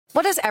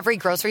What does every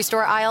grocery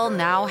store aisle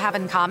now have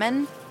in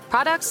common?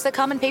 Products that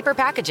come in paper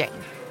packaging.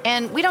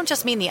 And we don't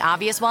just mean the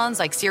obvious ones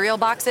like cereal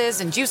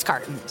boxes and juice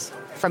cartons.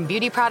 From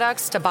beauty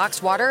products to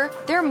boxed water,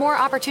 there are more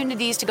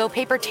opportunities to go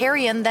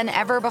papertarian than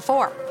ever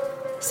before.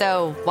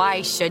 So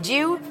why should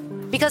you?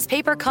 Because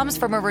paper comes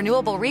from a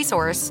renewable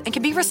resource and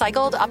can be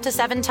recycled up to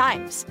 7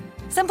 times.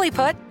 Simply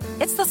put,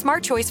 it's the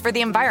smart choice for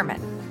the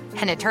environment.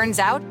 And it turns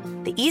out,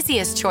 the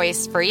easiest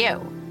choice for you.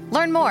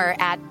 Learn more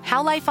at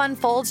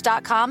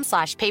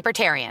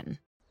howlifeunfolds.com/papertarian.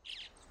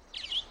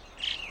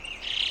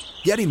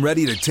 Getting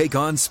ready to take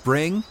on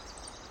spring?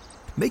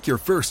 Make your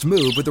first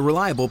move with the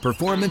reliable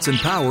performance and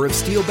power of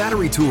Steel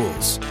battery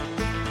tools.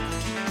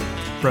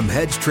 From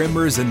hedge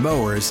trimmers and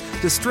mowers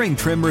to string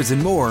trimmers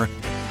and more,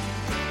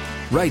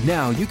 right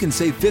now you can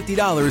save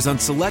 $50 on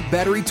select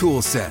battery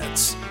tool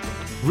sets.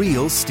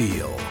 Real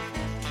Steel.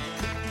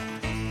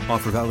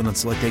 Offer valid on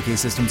select AK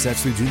system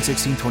sets through June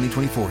 16,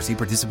 2024. See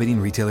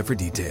participating retailer for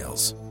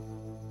details.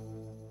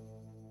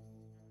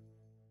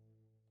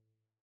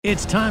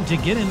 It's time to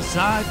get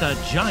inside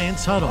the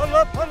Giants huddle. Huddle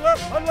up, huddle up,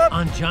 huddle up.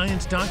 On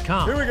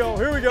Giants.com. Here we go.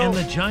 And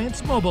the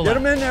Giants mobile Get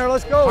app. them in there.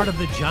 Let's go. Part of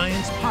the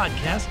Giants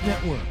podcast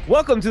network.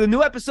 Welcome to the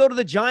new episode of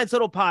the Giants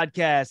Huddle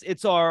podcast.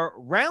 It's our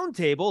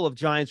roundtable of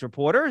Giants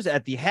reporters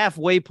at the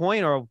halfway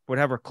point, or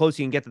whatever close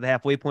you can get to the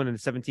halfway point in the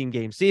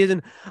 17-game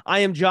season. I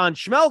am John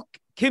Schmelk.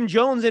 Kim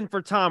Jones in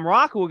for Tom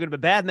Rock, who we're going to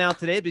badmouth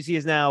today because he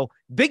is now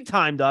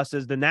big-timed us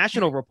as the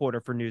national reporter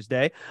for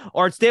Newsday.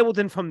 Art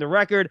Stapleton from The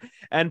Record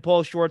and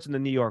Paul Schwartz in the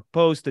New York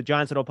Post. The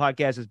Giants Huddle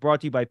podcast is brought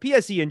to you by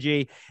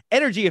PSE&G,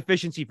 energy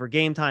efficiency for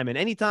game time and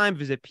anytime.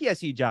 Visit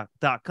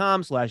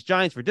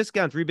pse.com/Giants for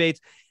discounts, rebates,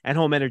 and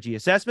home energy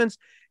assessments.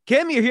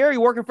 Kim, you're here.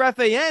 You're working for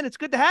FAN. It's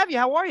good to have you.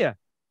 How are you?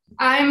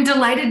 I'm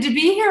delighted to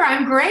be here.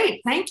 I'm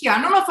great. Thank you.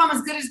 I don't know if I'm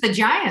as good as the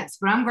Giants,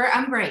 but I'm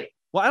great.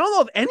 Well, I don't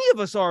know if any of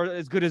us are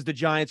as good as the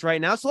Giants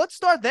right now, so let's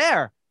start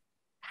there.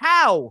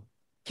 How?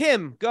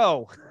 Kim,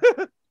 go.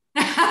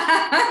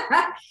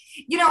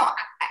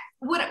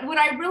 What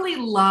I really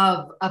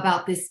love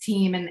about this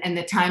team and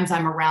the times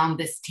I'm around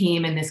this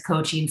team and this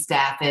coaching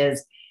staff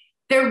is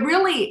they're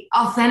really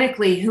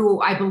authentically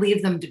who I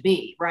believe them to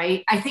be,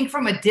 right? I think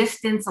from a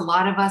distance, a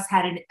lot of us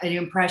had an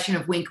impression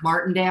of Wink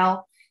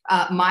Martindale.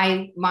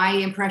 My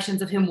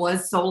impressions of him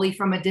was solely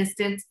from a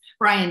distance.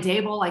 Brian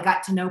Daboll, I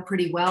got to know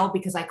pretty well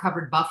because I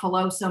covered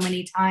Buffalo so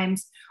many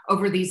times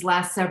over these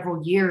last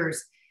several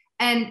years.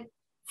 And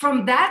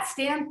from that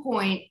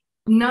standpoint,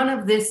 none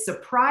of this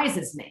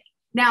surprises me.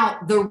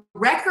 Now, the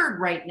record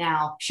right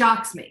now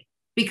shocks me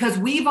because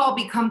we've all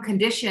become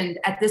conditioned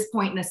at this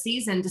point in the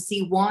season to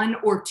see 1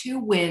 or 2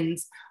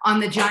 wins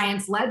on the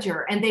Giants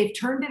ledger, and they've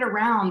turned it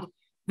around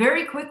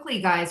very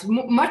quickly, guys,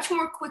 much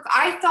more quick.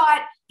 I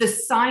thought the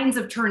signs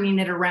of turning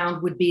it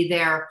around would be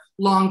there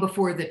long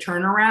before the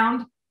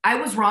turnaround. I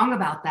was wrong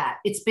about that.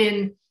 It's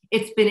been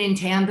in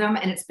tandem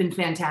and it's been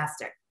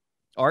fantastic.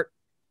 Art?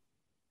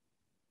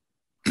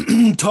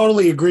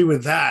 Totally agree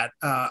with that.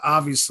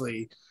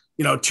 Obviously,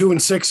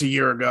 2-6 a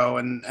year ago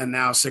and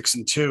now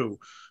 6-2.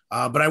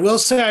 But I will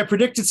say I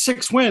predicted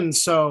 6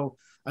 wins. So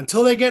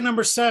until they get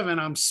number 7,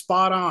 I'm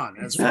spot on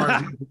as far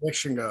as the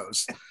prediction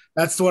goes.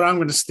 That's what I'm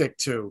going to stick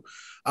to.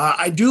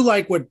 I do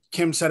like what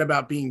Kim said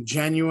about being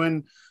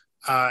genuine.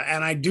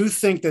 And I do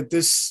think that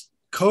this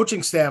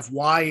coaching staff,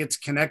 why it's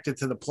connected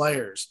to the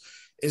players,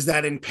 is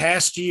that in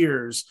past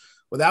years,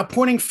 without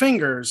pointing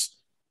fingers,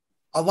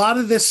 a lot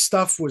of this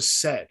stuff was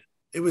said.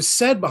 It was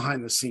said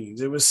behind the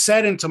scenes. It was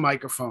said into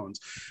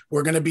microphones.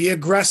 We're going to be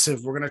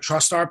aggressive. We're going to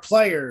trust our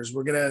players.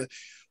 We're going to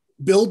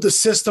build the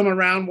system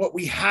around what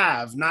we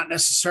have, not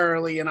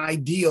necessarily an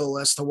ideal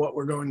as to what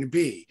we're going to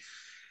be.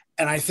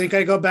 And I think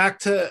I go back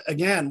to,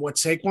 again, what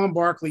Saquon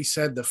Barkley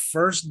said the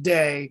first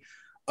day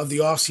of the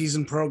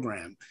offseason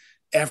program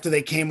after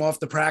they came off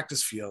the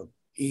practice field.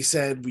 He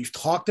said, we've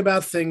talked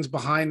about things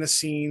behind the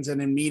scenes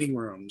and in meeting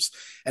rooms,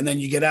 and then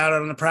you get out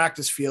on the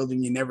practice field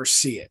and you never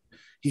see it.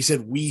 He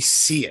said, we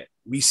see it.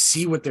 We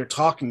see what they're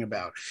talking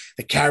about.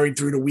 They carried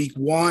through to week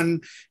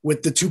 1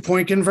 with the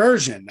 2-point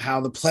conversion,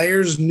 how the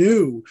players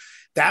knew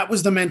that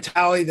was the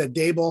mentality that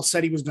Daboll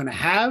said he was going to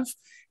have.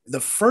 The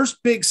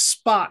first big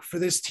spot for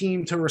this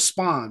team to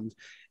respond,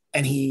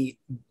 and he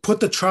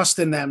put the trust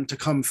in them to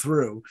come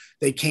through.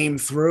 They came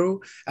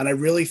through, and I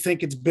really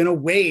think it's been a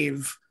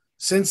wave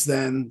since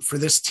then for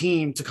this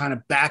team to kind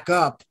of back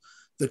up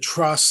the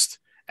trust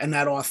and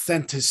that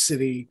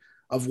authenticity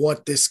of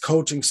what this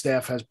coaching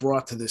staff has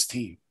brought to this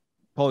team.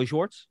 Paulie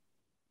Schwartz?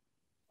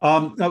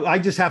 No, I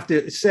just have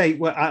to say,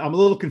 well, I'm a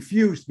little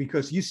confused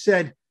because you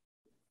said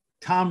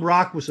Tom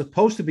Rock was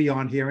supposed to be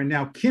on here, and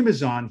now Kim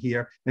is on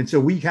here. And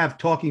so we have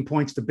talking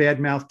points to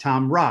badmouth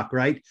Tom Rock,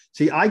 right?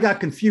 See, I got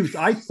confused.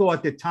 I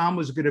thought that Tom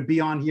was going to be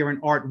on here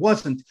and Art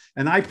wasn't.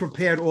 And I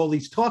prepared all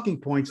these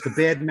talking points to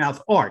badmouth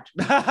Art.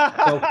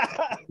 I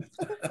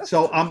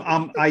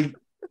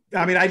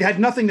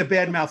had nothing to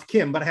badmouth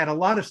Kim, but I had a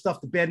lot of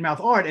stuff to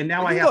badmouth Art. And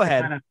now I have to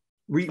kind of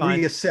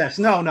reassess.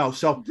 No.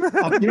 So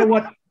you know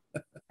what?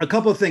 a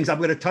couple of things I'm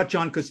going to touch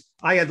on because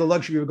I had the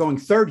luxury of going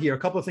third here. A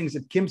couple of things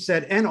that Kim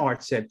said and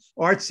Art said.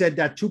 Art said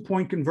that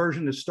 2-point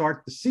conversion to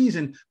start the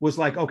season was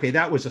like, okay,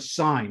 that was a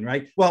sign,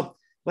 right? Well,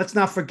 let's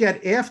not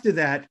forget, after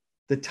that,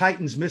 the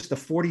Titans missed a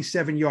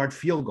 47-yard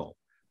field goal,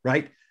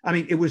 right? I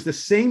mean, it was the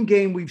same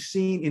game we've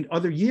seen in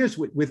other years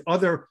with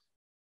other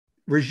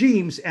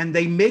regimes, and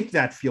they make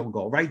that field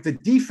goal, right? The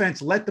defense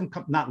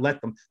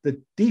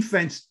the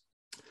defense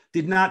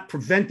did not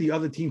prevent the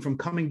other team from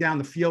coming down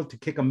the field to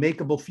kick a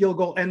makeable field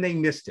goal, and they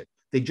missed it.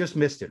 They just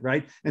missed it,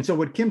 right? And so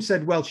what Kim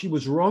said, well, she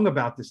was wrong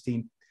about this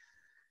team.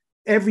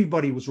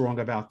 Everybody was wrong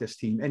about this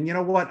team. And you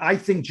know what? I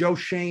think Joe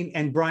Schoen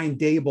and Brian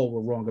Daboll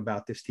were wrong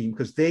about this team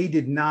because they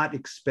did not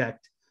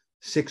expect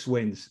 6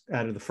 wins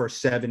out of the first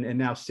 7 and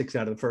now 6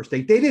 out of the first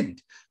 8. They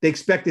didn't. They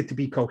expected to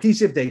be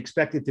cohesive. They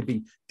expected to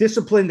be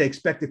disciplined. They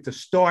expected to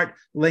start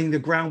laying the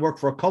groundwork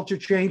for a culture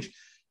change.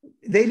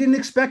 They didn't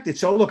expect it.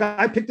 So look,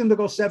 I picked them to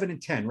go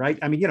 7-10, right?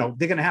 I mean,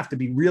 they're going to have to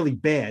be really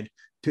bad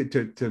to be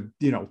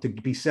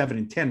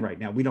 7-10 right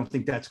now. We don't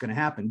think that's going to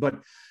happen, but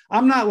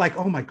I'm not like,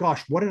 oh my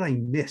gosh, what did I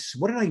miss?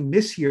 What did I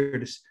miss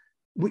here?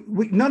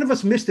 None of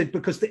us missed it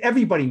because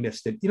everybody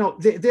missed it.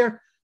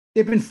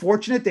 They've been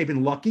fortunate. They've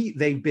been lucky.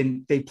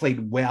 They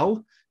played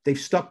well. They've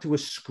stuck to a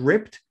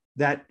script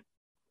that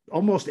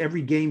almost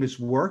every game has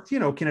worked.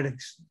 Can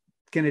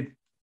it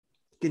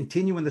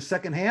continue in the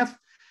second half?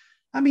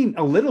 I mean,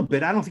 a little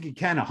bit. I don't think it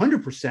can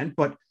 100%,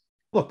 but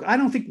look, I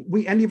don't think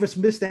any of us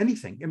missed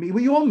anything. I mean,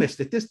 we all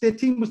missed it. Their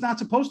team was not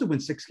supposed to win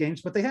 6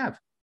 games, but they have.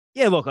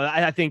 Yeah, look,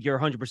 I think you're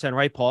 100%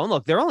 right, Paul. And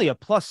look, they're only a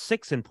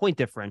 +6 in point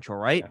differential,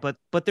 right? Yeah.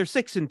 But they're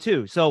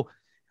 6-2. So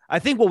I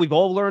think what we've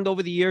all learned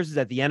over the years is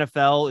that the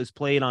NFL is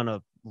played on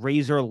a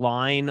razor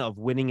line of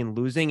winning and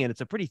losing, and it's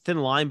a pretty thin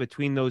line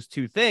between those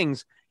two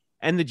things.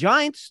 And the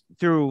Giants,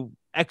 through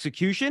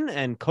execution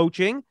and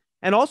coaching,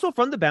 and also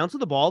from the bounce of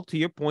the ball, to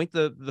your point,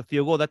 the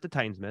field goal that the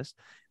Titans missed,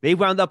 they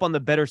wound up on the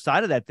better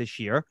side of that this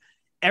year.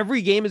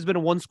 Every game has been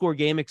a 1-score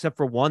game except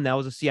for one. That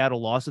was a Seattle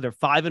loss. So they're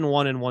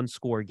 5-1 in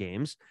 1-score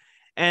games.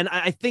 And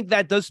I think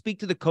that does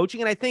speak to the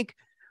coaching. And I think,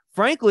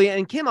 frankly,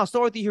 and Kim, I'll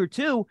start with you here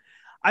too.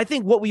 I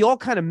think what we all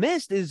kind of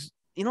missed is,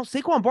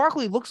 Saquon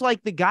Barkley looks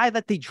like the guy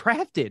that they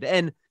drafted.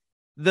 And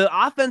the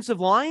offensive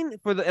line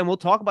and we'll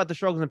talk about the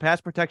struggles in pass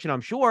protection,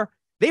 I'm sure.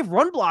 They've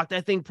run blocked,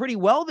 I think, pretty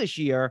well this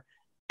year.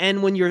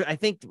 And when I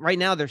think right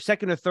now they're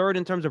second or third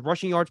in terms of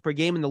rushing yards per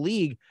game in the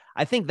league,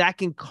 I think that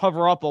can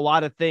cover up a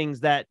lot of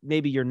things that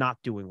maybe you're not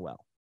doing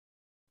well.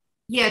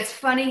 Yeah, it's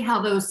funny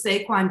how those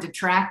Saquon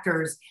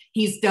detractors,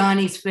 he's done,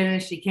 he's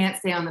finished, he can't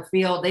stay on the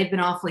field. They've been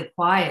awfully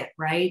quiet,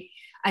 right?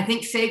 I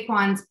think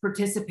Saquon's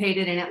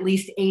participated in at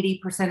least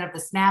 80% of the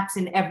snaps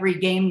in every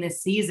game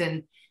this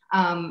season,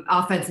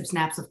 offensive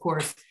snaps, of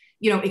course,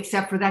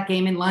 except for that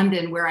game in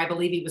London where I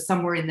believe he was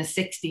somewhere in the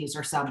 60s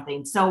or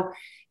something. So,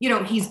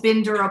 he's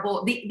been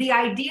durable. The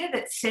idea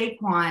that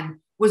Saquon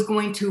was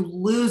going to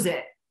lose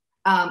it,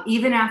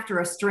 even after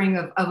a string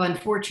of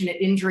unfortunate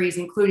injuries,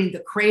 including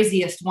the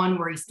craziest one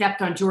where he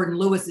stepped on Jordan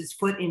Lewis's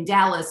foot in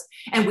Dallas,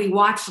 and we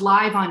watched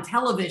live on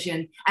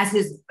television as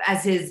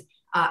his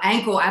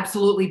ankle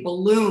absolutely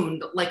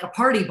ballooned like a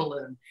party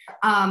balloon.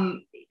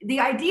 The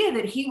idea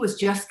that he was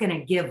just going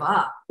to give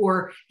up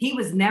or he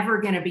was never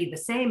going to be the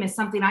same is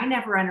something I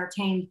never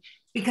entertained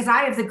because I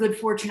have the good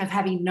fortune of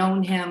having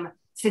known him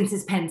since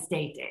his Penn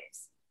State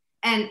days.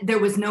 And there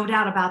was no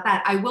doubt about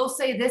that. I will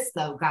say this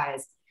though,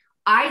 guys,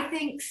 I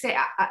think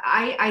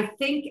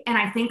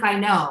I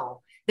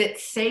know that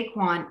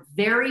Saquon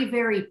very,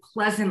 very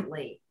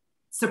pleasantly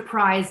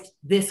surprised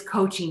this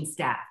coaching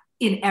staff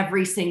in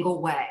every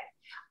single way.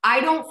 I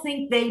don't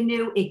think they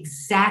knew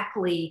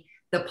exactly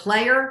the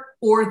player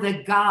or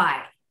the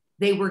guy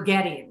they were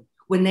getting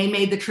when they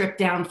made the trip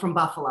down from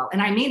Buffalo.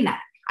 And I mean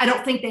that. I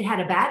don't think they had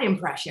a bad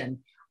impression.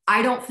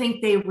 I don't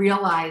think they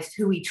realized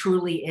who he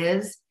truly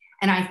is.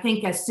 And I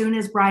think as soon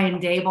as Brian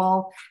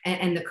Daboll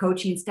and the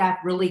coaching staff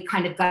really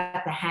kind of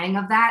got the hang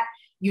of that,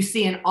 you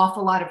see an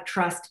awful lot of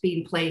trust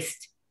being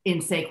placed in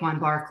Saquon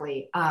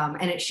Barkley.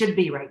 And it should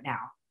be right now.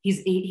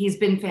 He's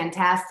been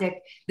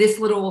fantastic. This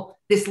little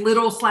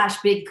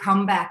 / big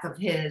comeback of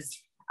his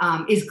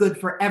is good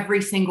for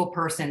every single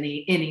person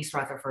in East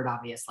Rutherford,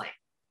 obviously.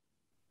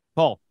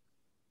 Paul.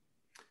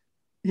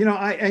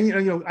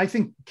 I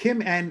think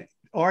Kim and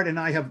Art and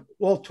I have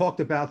all talked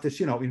about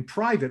this, in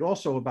private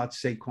also about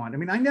Saquon. I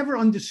mean, I never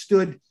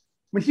understood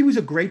when he was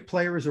a great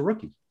player as a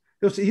rookie.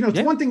 It's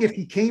one thing if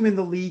he came in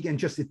the league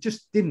and it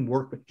just didn't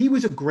work, but he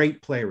was a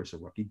great player as a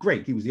rookie.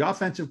 Great. He was the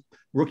offensive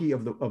rookie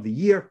of the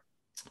year,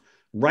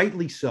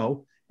 rightly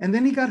so. And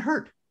then he got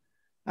hurt.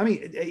 I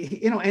mean,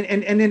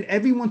 and then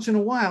every once in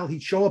a while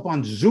he'd show up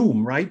on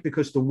Zoom, right?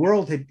 Because the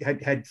world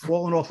had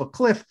fallen off a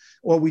cliff,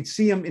 or we'd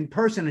see him in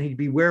person and he'd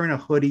be wearing a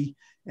hoodie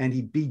and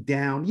he'd be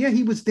down. Yeah,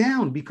 he was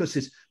down because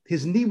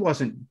his knee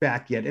wasn't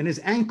back yet and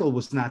his ankle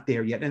was not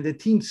there yet. And the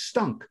team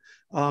stunk.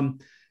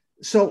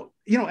 So,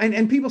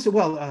 and people say,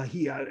 well,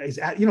 he is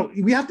at,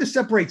 we have to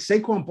separate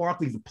Saquon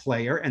Barkley, the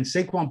player, and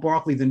Saquon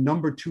Barkley, the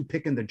number 2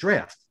 pick in the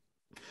draft.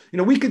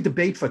 We could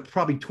debate for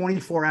probably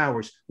 24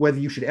 hours whether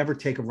you should ever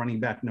take a running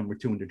back number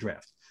 2 in the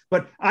draft.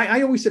 But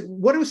I always said,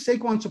 what was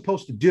Saquon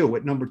supposed to do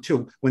at number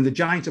 2 when the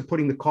Giants are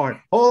putting the card?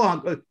 Hold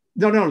on.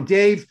 No,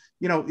 Dave,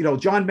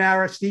 John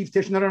Mara, Steve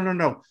Tisch.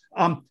 No.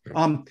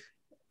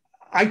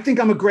 I think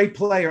I'm a great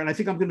player and I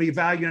think I'm going to be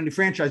valued in the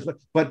franchise,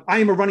 but I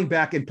am a running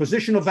back in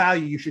positional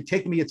value. You should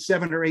take me at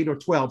 7 or 8 or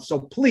 12. So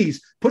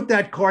please put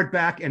that card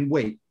back and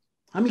wait.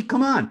 I mean,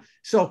 come on.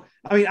 So,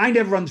 I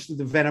never understood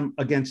the venom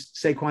against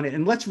Saquon.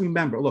 And let's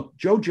remember, look,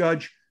 Joe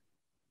Judge,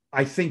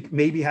 I think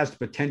maybe has the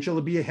potential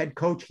to be a head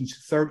coach. He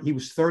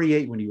was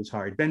 38 when he was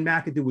hired. Ben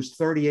McAdoo was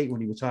 38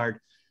 when he was hired.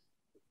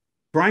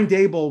 Brian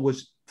Daboll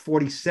was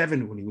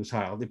 47 when he was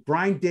hired. If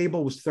Brian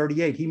Daboll was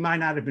 38, he might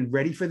not have been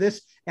ready for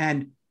this.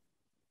 And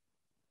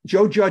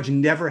Joe Judge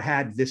never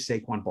had this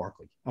Saquon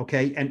Barkley.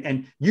 Okay.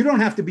 And you don't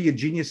have to be a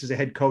genius as a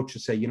head coach to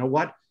say, you know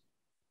what?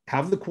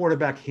 Have the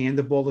quarterback hand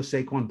the ball to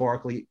Saquon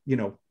Barkley,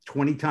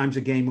 20 times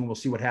a game and we'll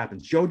see what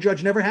happens. Joe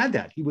Judge never had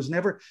that. He was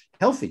never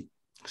healthy.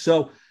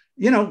 So,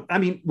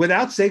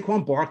 without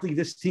Saquon Barkley,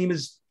 this team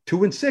is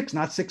 2-6,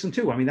 not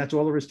 6-2. That's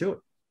all there is to it.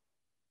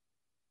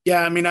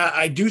 Yeah.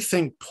 I do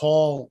think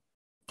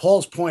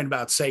Paul's point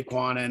about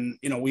Saquon, and,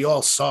 we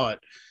all saw it,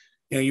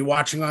 you're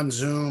watching on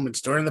Zoom,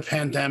 it's during the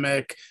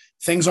pandemic,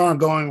 things aren't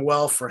going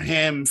well for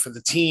him, for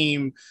the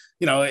team,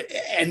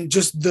 and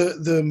just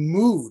the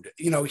mood,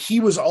 he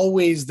was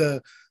always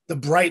the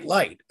bright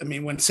light.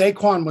 When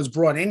Saquon was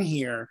brought in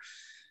here,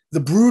 the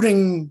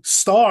brooding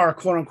star,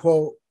 quote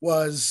unquote,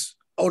 was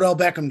Odell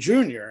Beckham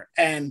Jr.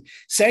 And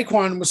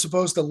Saquon was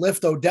supposed to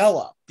lift Odell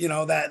up,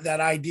 that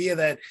idea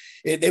that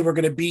they were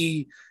going to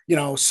be,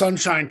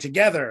 sunshine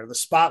together. The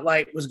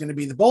spotlight was going to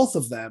be the both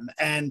of them.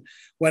 And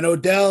when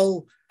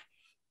Odell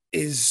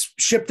is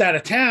shipped out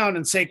of town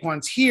and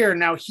Saquon's here,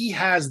 now he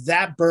has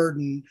that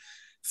burden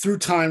through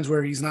times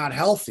where he's not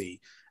healthy.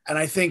 And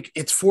I think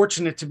it's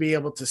fortunate to be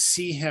able to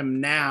see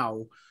him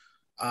now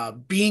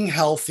being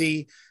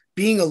healthy,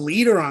 being a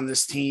leader on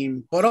this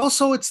team, but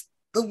also it's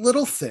the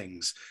little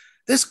things.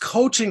 This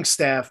coaching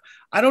staff,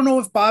 I don't know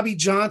if Bobby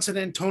Johnson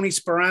and Tony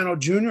Sperano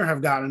Jr.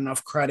 have gotten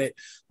enough credit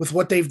with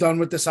what they've done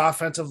with this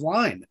offensive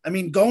line.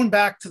 Going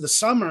back to the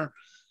summer,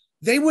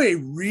 they were a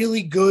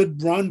really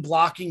good run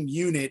blocking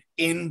unit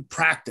in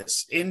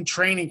practice, in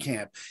training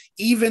camp,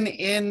 even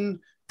in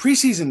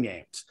preseason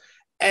games.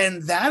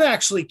 And that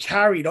actually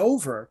carried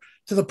over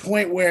to the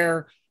point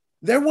where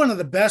they're one of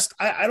the best.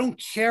 I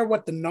don't care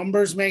what the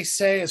numbers may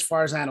say as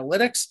far as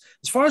analytics.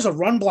 As far as a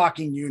run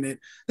blocking unit,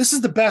 this is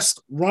the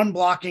best run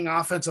blocking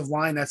offensive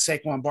line that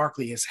Saquon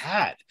Barkley has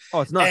had.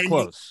 Oh, it's not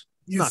close.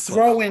 You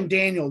throw in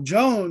Daniel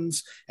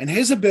Jones and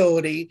his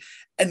ability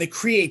and the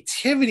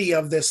creativity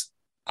of this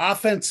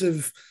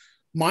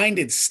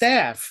offensive-minded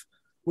staff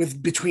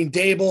between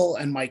Daboll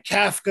and Mike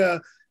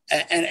Kafka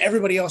and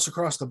everybody else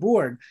across the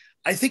board.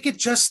 I think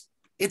it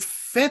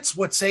fits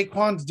what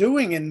Saquon's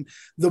doing. And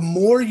the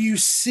more you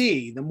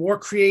see, the more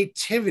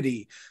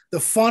creativity, the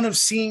fun of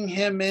seeing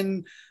him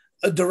in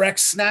a direct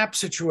snap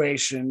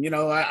situation.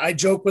 I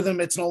joke with him,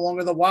 it's no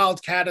longer the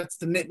Wildcat, it's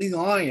the Nittany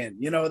Lion.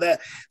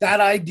 That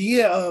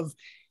idea of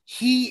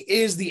he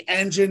is the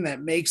engine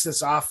that makes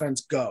this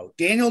offense go.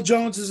 Daniel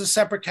Jones is a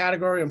separate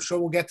category. I'm sure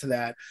we'll get to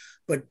that.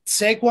 But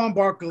Saquon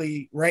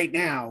Barkley right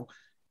now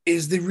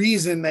is the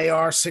reason they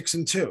are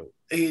 6-2.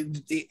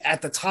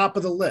 At the top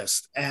of the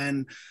list.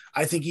 And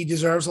I think he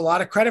deserves a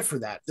lot of credit for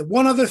that. The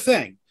one other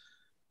thing,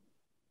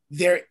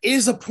 there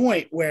is a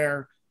point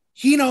where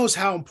he knows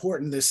how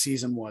important this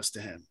season was to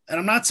him. And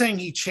I'm not saying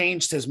he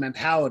changed his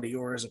mentality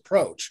or his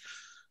approach.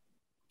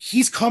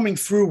 He's coming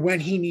through when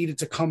he needed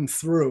to come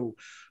through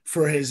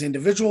for his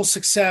individual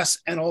success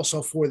and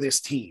also for this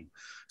team.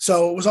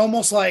 So it was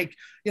almost like,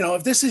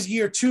 if this is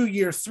year 2,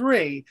 year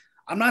 3,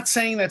 I'm not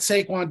saying that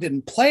Saquon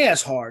didn't play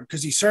as hard,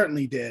 because he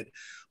certainly did,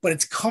 but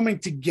it's coming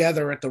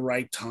together at the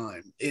right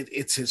time.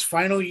 It's his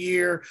final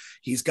year.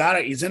 He's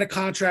in a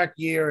contract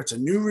year. It's a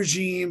new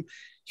regime.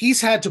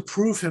 He's had to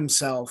prove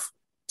himself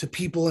to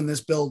people in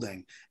this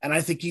building. And I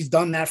think he's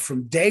done that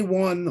from day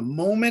one. The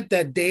moment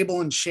that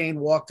Daboll and Shane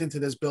walked into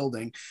this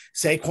building,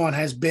 Saquon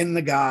has been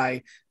the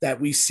guy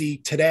that we see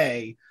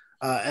today.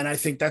 And I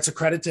think that's a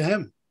credit to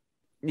him.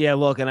 Yeah,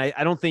 look, and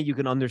I don't think you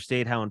can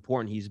understate how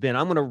important he's been.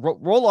 I'm going to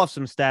roll off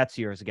some stats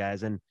here,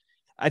 guys. And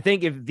I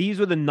think if these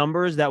were the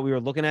numbers that we were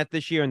looking at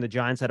this year and the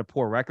Giants had a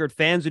poor record,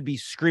 fans would be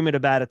screaming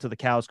about it till the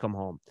cows come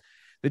home.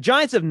 The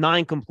Giants have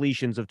 9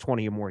 completions of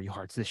 20 or more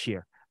yards this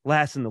year,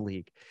 last in the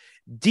league.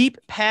 Deep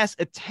pass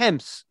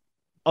attempts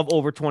of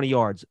over 20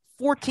 yards,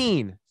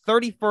 14,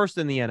 31st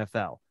in the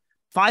NFL.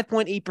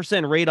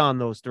 5.8% rate on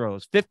those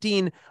throws,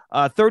 34,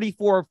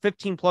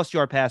 15-plus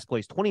yard pass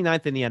plays,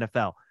 29th in the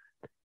NFL.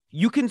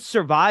 You can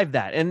survive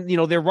that. And,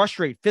 their rush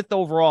rate, 5th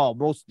overall,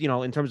 most,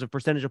 in terms of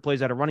percentage of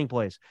plays out of running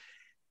plays.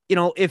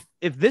 If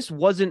this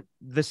wasn't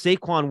the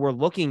Saquon we're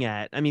looking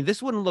at,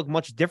 this wouldn't look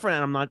much different,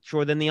 and I'm not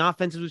sure, than the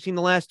offenses we've seen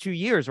the last 2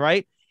 years,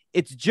 right?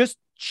 It's just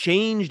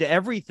changed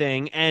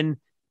everything. And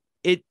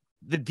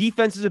the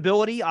defense's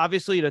ability,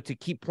 obviously, to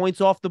keep points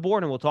off the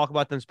board, and we'll talk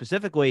about them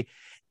specifically,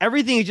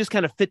 everything is just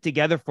kind of fit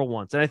together for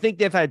once. And I think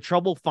they've had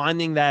trouble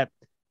finding that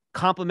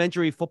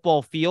complementary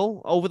football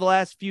feel over the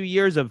last few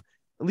years of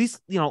at least,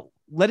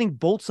 letting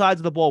both sides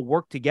of the ball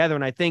work together.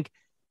 And I think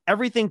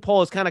everything,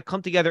 Paul, has kind of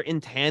come together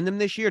in tandem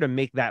this year to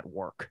make that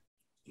work.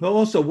 Well,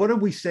 also, what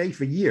did we say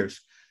for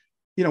years?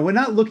 We're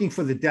not looking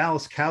for the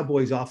Dallas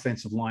Cowboys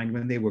offensive line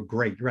when they were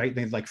great, right?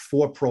 They had like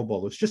 4 Pro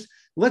Bowlers. Just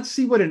let's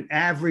see what an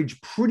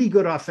average, pretty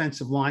good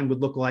offensive line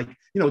would look like.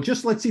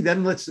 Just let's see.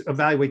 Then let's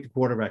evaluate the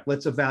quarterback.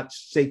 Let's evaluate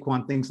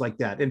Saquon, things like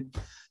that. And,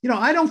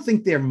 I don't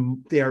think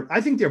I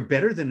think they're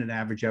better than an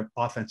average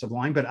offensive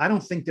line, but I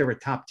don't think they're a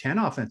top 10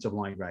 offensive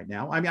line right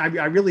now. I mean,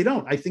 I really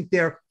don't. I think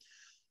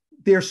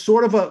they're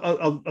sort of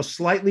a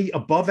slightly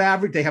above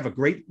average. They have a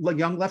great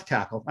young left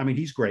tackle. I mean,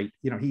 he's great.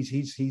 He's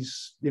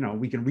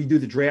we can redo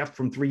the draft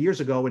from 3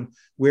 years ago. And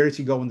where does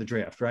he go in the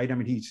draft? Right. I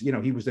mean,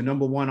 he was the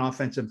number 1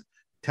 offensive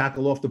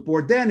tackle off the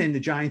board then. And the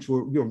Giants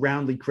were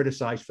roundly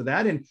criticized for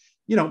that. And,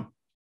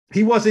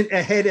 he wasn't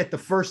ahead at the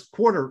first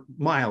quarter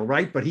mile.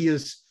 Right. But he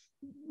is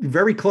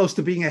very close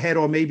to being ahead,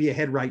 or maybe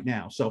ahead right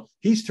now. So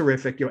he's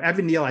terrific.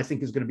 Evan Neal, I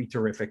think, is going to be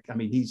terrific. I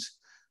mean, he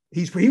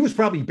was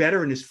probably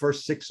better in his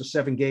first 6 or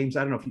 7 games.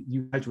 I don't know if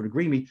you guys would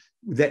agree with me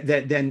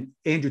that than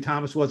Andrew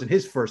Thomas was in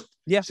his first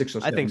 6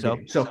 or 7 I think so.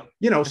 games.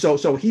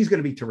 So he's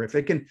going to be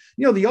terrific. And,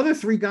 the other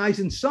 3 guys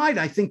inside,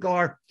 I think,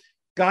 are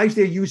guys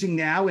they're using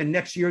now. And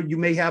next year you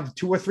may have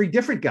 2 or 3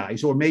 different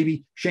guys, or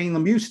maybe Shane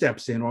Lemieux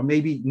steps in, or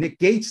maybe Nick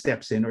Gates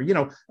steps in, or,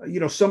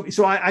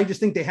 so I just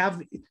think they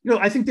have,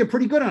 I think they're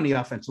pretty good on the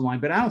offensive line,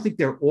 but I don't think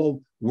they're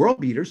all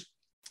world beaters.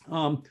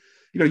 You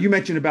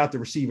mentioned about the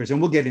receivers, and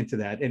we'll get into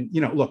that. And,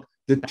 look,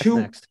 the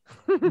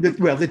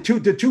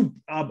two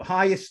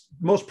highest,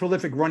 most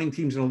prolific running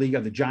teams in the league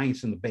are the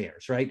Giants and the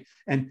Bears, right?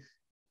 And,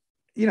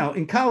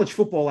 in college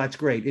football, that's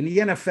great. In the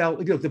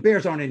NFL, the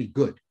Bears aren't any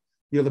good.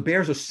 The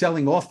Bears are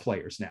selling off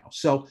players now.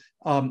 So,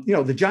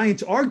 the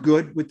Giants are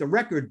good with the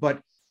record, but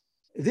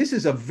this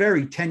is a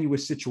very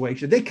tenuous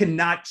situation. They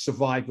cannot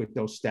survive with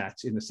those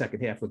stats in the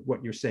second half with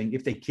what you're saying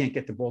if they can't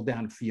get the ball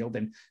down the field.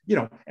 And,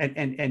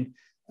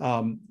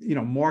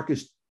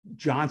 Marcus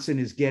Johnson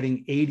is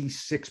getting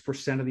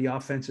 86% of the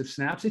offensive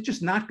snaps. It's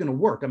just not going to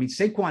work. I mean,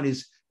 Saquon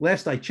is,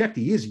 last I checked,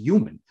 he is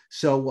human.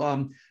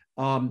 So,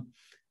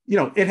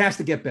 it has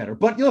to get better.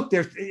 But look,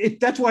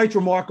 that's why it's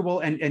remarkable.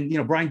 And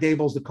Brian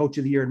Daboll is the coach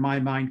of the year in my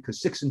mind,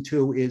 because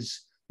 6-2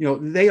 is,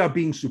 they are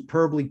being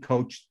superbly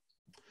coached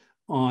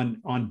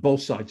on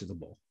both sides of the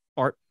ball.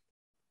 Art.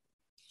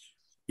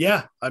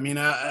 Yeah. I mean,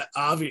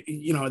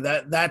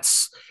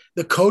 that's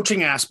the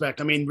coaching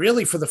aspect. I mean,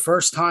 really, for the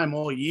first time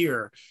all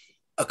year,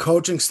 a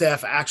coaching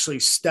staff actually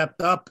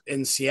stepped up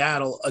in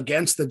Seattle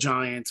against the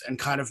Giants and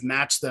kind of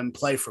matched them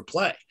play for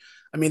play.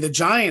 I mean, the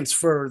Giants,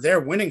 for their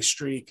winning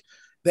streak,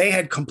 they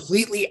had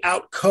completely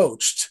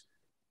outcoached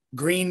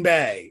Green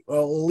Bay.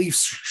 Well, we'll leave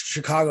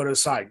Chicago to the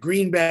side.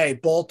 Green Bay,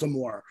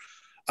 Baltimore,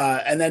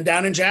 and then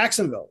down in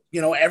Jacksonville.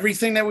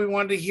 Everything that we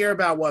wanted to hear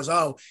about was,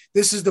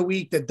 this is the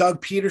week that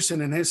Doug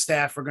Peterson and his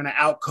staff are going to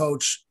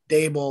outcoach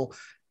Daboll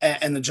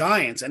and the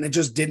Giants, and it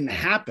just didn't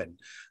happen.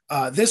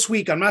 This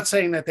week, I'm not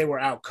saying that they were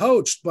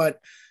outcoached, but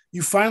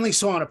you finally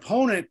saw an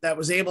opponent that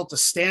was able to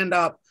stand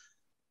up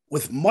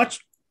with much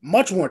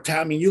more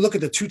talent. I mean, you look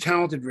at the 2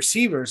 talented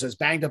receivers, as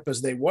banged up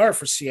as they were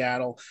for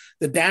Seattle,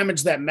 the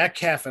damage that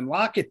Metcalf and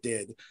Lockett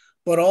did,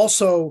 but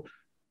also,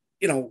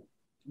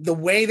 the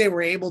way they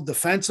were able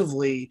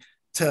defensively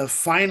to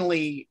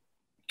finally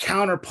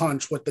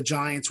counterpunch what the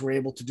Giants were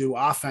able to do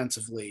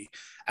offensively.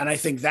 And I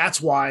think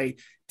that's why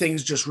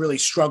things just really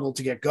struggled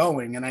to get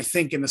going. And I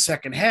think in the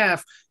second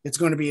half, it's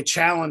going to be a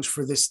challenge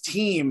for this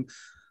team.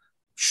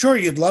 Sure,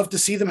 you'd love to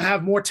see them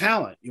have more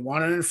talent. You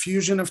want an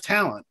infusion of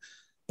talent,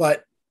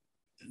 but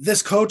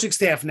this coaching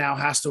staff now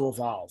has to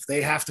evolve.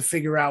 They have to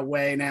figure out a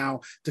way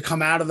now to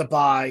come out of the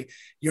bye.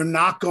 You're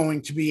not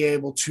going to be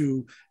able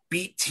to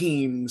beat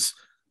teams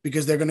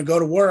because they're going to go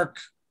to work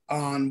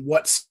on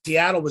what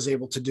Seattle was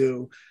able to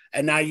do.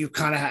 And now you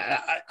kind of,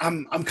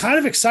 I'm kind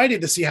of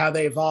excited to see how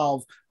they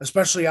evolve,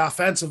 especially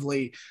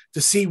offensively,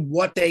 to see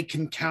what they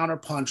can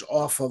counterpunch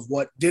off of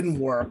what didn't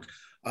work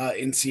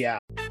in Seattle.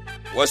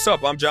 What's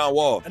up? I'm John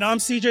Wall. And I'm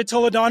CJ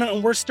Toledano,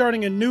 and we're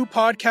starting a new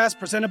podcast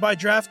presented by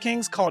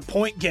DraftKings called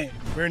Point Game.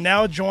 We're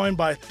now joined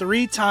by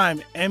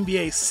 3-time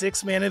NBA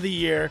Sixth Man of the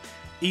Year,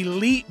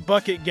 elite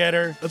bucket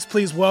getter. Let's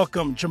please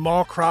welcome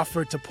Jamal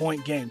Crawford to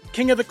Point Game.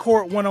 King of the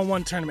Court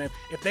one-on-one tournament.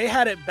 If they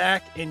had it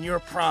back in your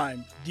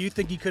prime, do you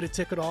think you could have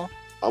took it all?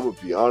 I'm going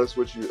to be honest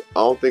with you. I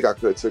don't think I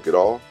could have took it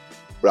all,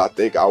 but I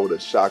think I would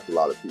have shocked a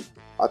lot of people.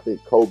 I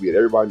think Kobe and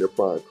everybody in their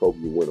prime, Kobe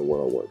would win a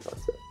one-on-one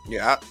contest.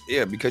 Yeah,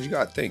 because you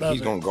got to think.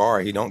 He's going to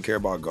guard. He don't care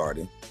about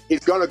guarding. He's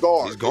going to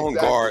guard. He's going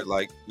to guard.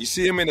 Like, you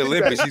see him in the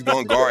Olympics, he's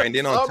going to guard. And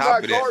then on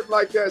top of that. I'm not guarding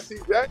like that,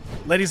 CJ.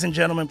 Ladies and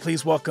gentlemen,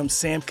 please welcome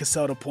Sam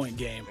Cassell to Point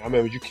Game. I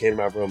remember you came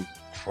out from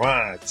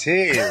prime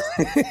 10.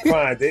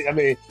 I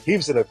mean, he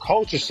was in a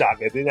culture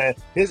shock. And then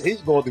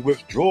he's going through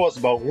withdrawals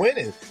about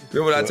winning.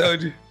 Remember what I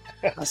told you?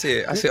 I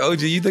said,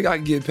 OG, you think I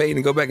can get paid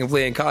and go back and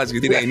play in college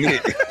because it ain't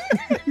it?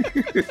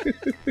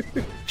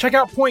 Check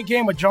out Point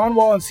Game with John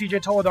Wall and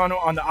CJ Toledano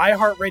on the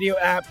iHeartRadio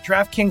app,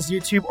 DraftKings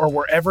YouTube, or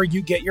wherever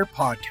you get your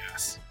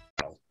podcasts.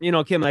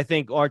 Kim, I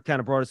think Art kind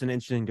of brought us in an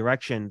interesting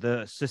direction.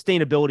 The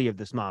sustainability of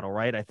this model,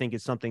 right? I think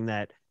it's something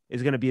that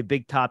is going to be a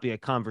big topic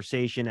of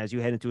conversation as you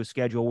head into a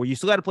schedule where you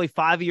still got to play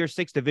 5 of your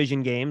 6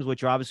 division games,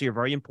 which obviously are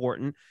very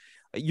important.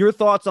 Your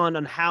thoughts on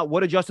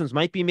what adjustments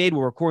might be made?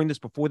 We're recording this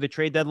before the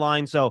trade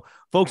deadline. So,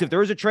 folks, if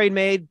there is a trade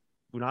made,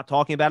 we're not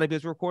talking about it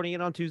because we're recording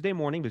it on Tuesday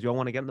morning because you all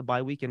want to get in the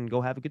bye week and go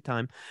have a good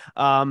time.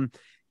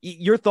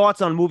 Your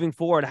thoughts on moving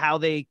forward, how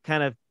they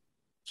kind of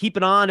keep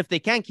it on, if they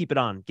can keep it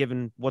on,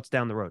 given what's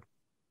down the road.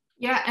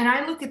 Yeah, and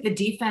I look at the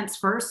defense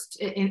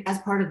first as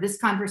part of this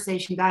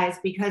conversation, guys,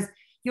 because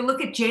you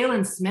look at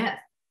Jalen Smith,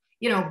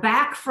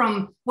 back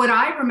from what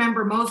I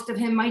remember most of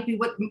him might be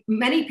what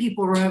many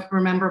people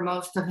remember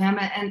most of him.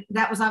 And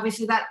that was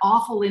obviously that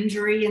awful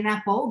injury in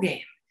that bowl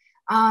game.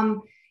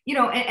 And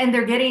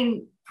they're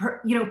getting,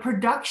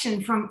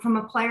 production from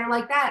a player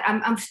like that.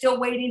 I'm still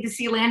waiting to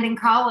see Landon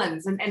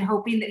Collins and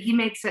hoping that he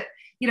makes it,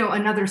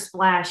 another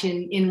splash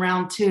in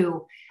round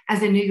 2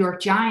 as a New York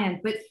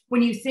Giant. But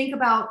when you think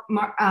about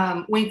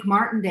Wink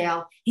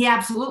Martindale, he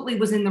absolutely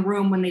was in the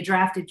room when they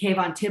drafted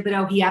Kayvon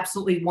Thibodeau. He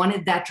absolutely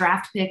wanted that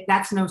draft pick.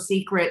 That's no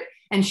secret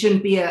and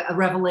shouldn't be a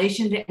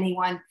revelation to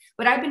anyone.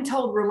 But I've been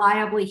told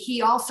reliably,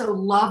 he also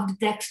loved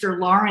Dexter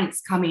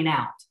Lawrence coming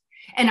out.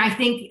 And I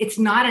think it's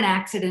not an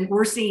accident.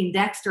 We're seeing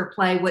Dexter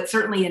play what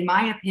certainly, in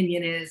my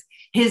opinion, is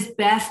his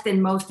best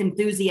and most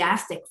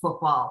enthusiastic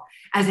football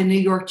as a New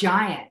York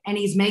Giant. And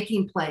he's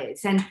making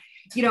plays. And,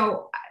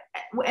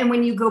 and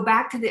when you go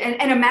back to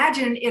and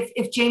imagine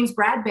if James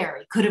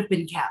Bradbury could have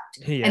been kept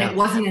and it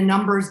wasn't a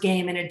numbers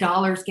game and a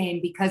dollars game,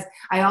 because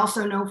I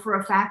also know for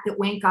a fact that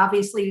Wink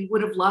obviously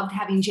would have loved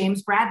having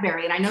James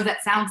Bradbury. And I know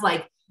that sounds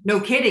like no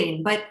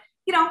kidding, but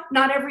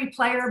not every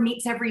player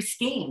meets every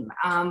scheme,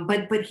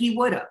 but he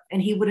would have,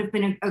 and he would have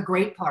been a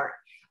great part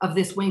of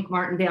this Wink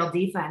Martindale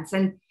defense.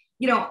 And,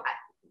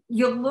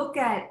 you look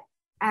at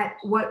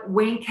what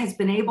Wink has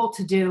been able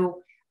to do.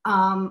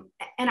 And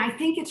I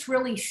think it's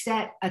really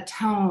set a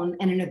tone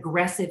and an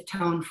aggressive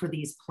tone for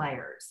these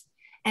players.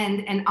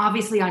 And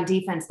obviously on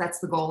defense, that's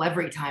the goal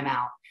every time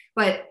out.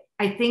 But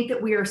I think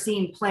that we are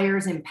seeing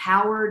players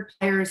empowered,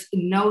 players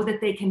know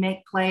that they can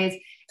make plays.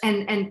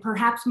 And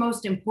perhaps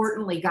most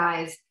importantly,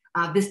 guys,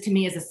 this to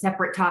me is a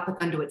separate topic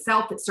unto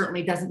itself. It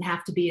certainly doesn't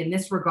have to be in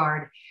this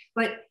regard,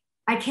 but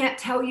I can't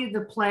tell you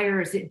the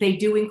players. They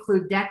do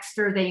include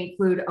Dexter. They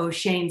include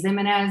O'Shane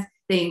Ximenez.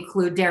 They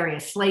include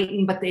Darius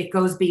Slayton, but it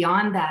goes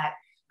beyond that,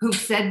 who've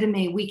said to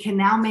me, we can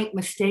now make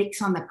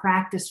mistakes on the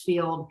practice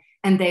field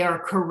and they are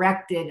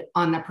corrected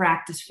on the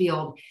practice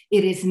field.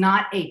 It is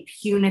not a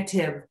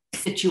punitive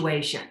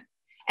situation.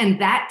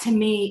 And that to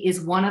me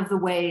is one of the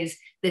ways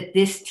that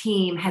this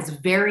team has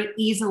very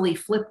easily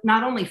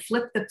not only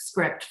flipped the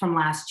script from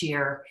last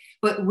year,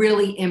 but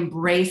really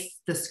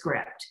embraced the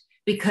script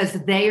because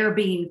they are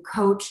being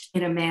coached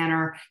in a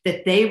manner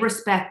that they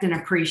respect and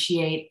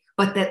appreciate,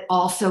 but that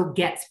also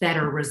gets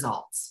better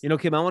results.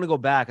 Kim, I want to go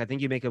back. I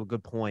think you make a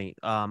good point.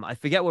 I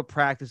forget what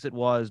practice it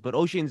was, but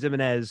O'Shane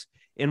Ximenez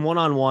in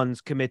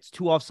one-on-ones commits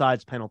 2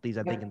 offsides penalties,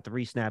 I think, in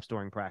 3 snaps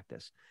during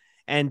practice.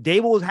 And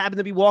Dable happened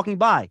to be walking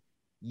by,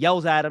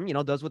 yells at him,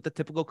 does what the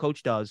typical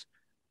coach does,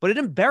 but it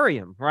didn't bury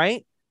him,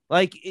 right?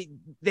 Like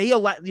they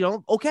allow,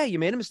 okay, you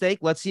made a mistake.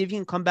 Let's see if you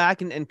can come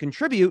back and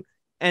contribute.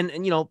 And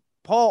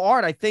Paul,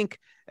 Art, I think,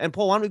 and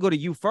Paul, why don't we go to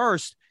you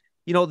first?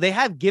 They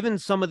have given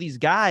some of these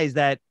guys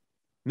that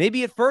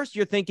maybe at first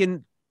you're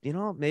thinking,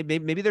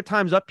 maybe their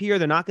time's up here.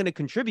 They're not going to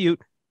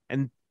contribute.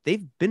 And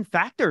they've been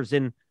factors.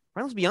 And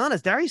let's be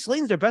honest, Darius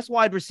Slayton's their best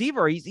wide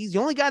receiver. He's the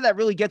only guy that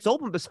really gets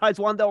open besides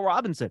Wan'Dale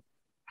Robinson.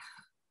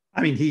 I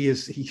mean, he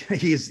is.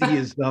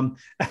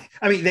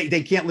 I mean,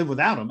 they can't live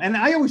without him. And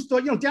I always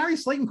thought,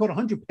 Darius Slayton caught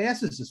 100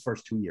 passes his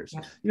first 2 years.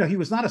 Yeah. He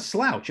was not a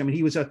slouch. I mean,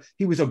 he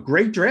was a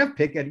great draft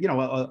pick at,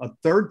 a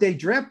 3rd day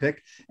draft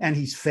pick, and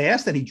he's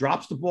fast and he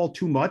drops the ball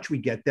too much. We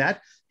get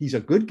that. He's a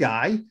good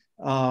guy.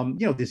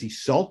 Does he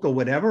sulk or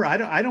whatever?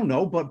 I don't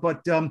know,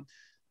 but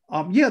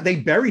they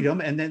buried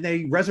him and then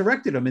they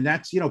resurrected him, and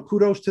that's,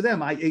 kudos to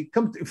them.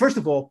 First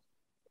of all,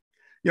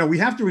 we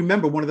have to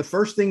remember one of the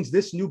first things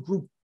this new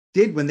group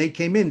did when they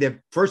came in,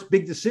 their first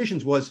big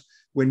decisions was,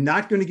 we're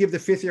not going to give the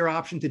 5th-year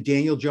option to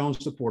Daniel Jones,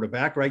 the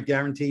quarterback, right?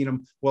 Guaranteeing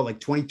him,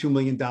 like $22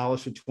 million for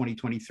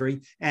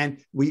 2023.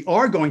 And we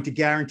are going to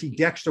guarantee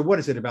Dexter, what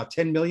is it, about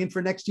 $10 million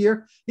for next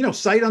year?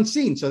 Sight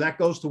unseen. So that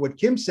goes to what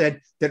Kim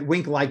said, that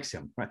Wink likes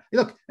him, right?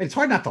 Look, it's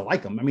hard not to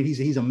like him. I mean,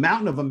 he's a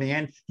mountain of a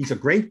man. He's a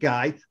great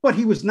guy, but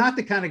he was not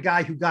the kind of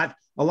guy who got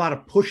a lot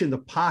of push in the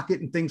pocket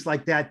and things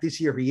like that.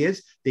 This year he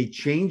is. They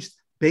changed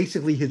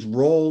basically his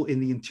role in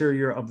the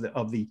interior of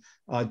the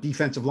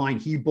defensive line.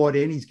 He bought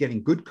in. He's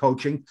getting good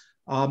coaching.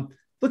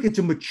 Look, it's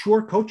a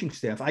mature coaching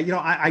staff.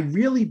 I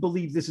really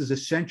believe this is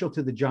essential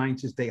to the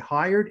Giants. Is they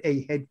hired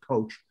a head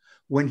coach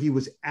when he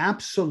was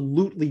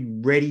absolutely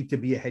ready to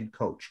be a head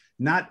coach,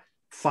 not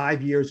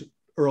 5 years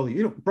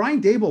earlier.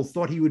 Brian Daboll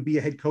thought he would be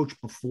a head coach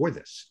before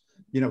this.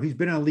 He's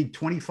been in the league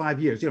 25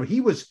 years.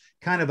 He was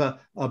kind of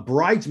a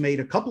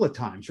bridesmaid a couple of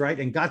times, right?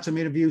 And got some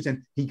interviews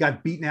and he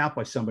got beaten out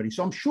by somebody.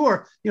 So I'm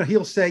sure,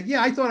 he'll say,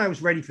 yeah, I thought I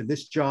was ready for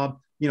this job.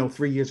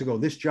 3 years ago,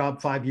 this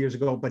job 5 years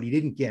ago, but he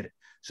didn't get it.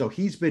 So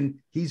he's been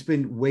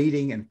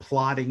waiting and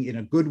plotting in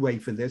a good way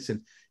for this.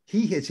 And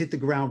he has hit the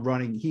ground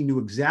running. He knew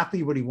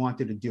exactly what he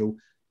wanted to do.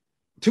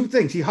 Two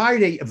things. He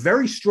hired a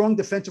very strong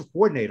defensive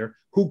coordinator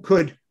who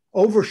could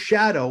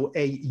overshadow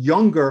a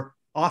younger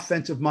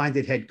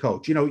offensive-minded head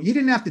coach. He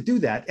didn't have to do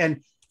that.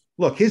 And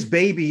look, his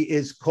baby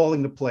is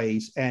calling the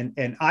plays.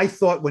 And I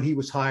thought when he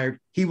was hired,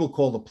 he will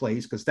call the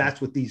plays because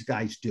that's what these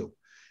guys do.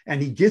 And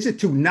he gives it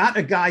to not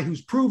a guy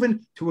who's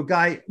proven, to a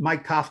guy,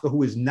 Mike Kafka,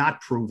 who is not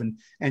proven.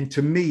 And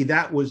to me,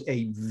 that was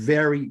a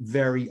very,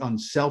 very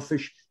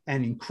unselfish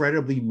and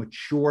incredibly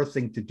mature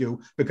thing to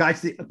do,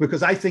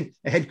 because I think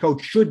a head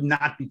coach should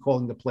not be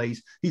calling the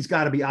plays. He's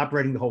got to be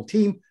operating the whole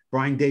team.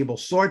 Brian Daboll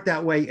saw it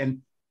that way.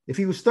 And if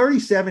he was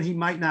 37, he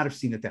might not have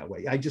seen it that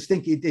way. I just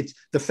think it's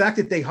the fact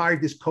that they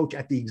hired this coach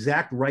at the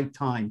exact right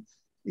time.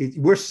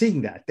 We're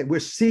seeing that we're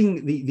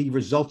seeing the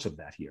results of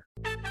that here.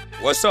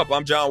 What's up?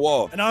 I'm John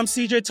Wall. And I'm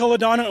CJ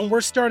Toledano, and we're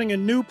starting a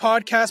new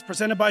podcast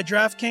presented by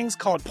DraftKings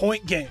called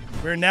Point Game.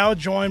 We're now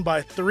joined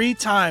by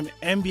 3-time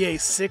NBA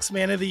Sixth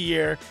Man of the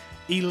Year,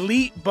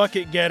 elite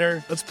bucket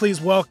getter. Let's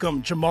please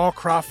welcome Jamal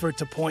Crawford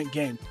to Point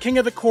Game. King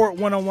of the Court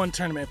one-on-one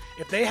tournament.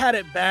 If they had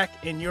it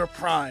back in your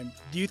prime,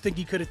 do you think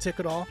you could have took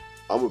it all?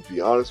 I'm going to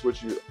be honest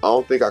with you. I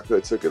don't think I could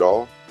have took it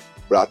all,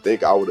 but I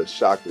think I would have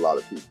shocked a lot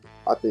of people.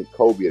 I think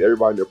Kobe and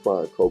everybody in their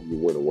prime, Kobe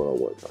would win a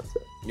one-on-one contest.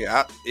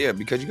 Yeah,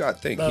 because you got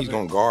to think, he's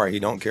going to guard. He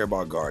don't care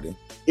about guarding.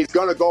 He's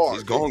going to guard.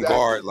 He's going to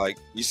guard. Like,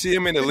 you see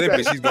him in the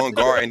Olympics, he's going to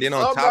guard. And then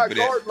on top of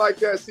that. Like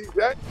that, see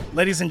that?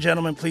 Ladies and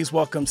gentlemen, please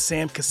welcome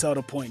Sam Cassell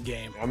to Point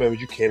Game. I remember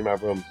you came in my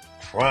room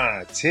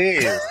crying,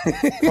 tears,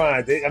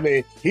 crying. I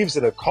mean, he was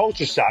in a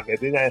culture shock. And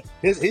then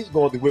he's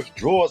going through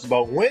withdrawals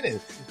about winning.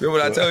 Remember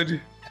what I told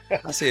you?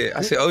 I said,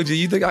 OG,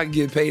 you think I can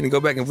get paid and go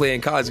back and play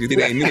in college because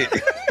it ain't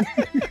it?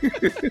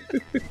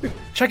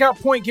 Check out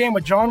Point Game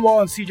with John Wall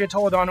and CJ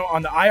Toledano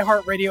on the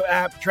iHeartRadio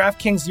app,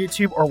 DraftKings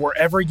YouTube, or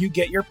wherever you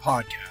get your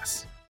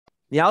podcasts.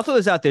 Yeah, I'll throw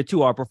this out there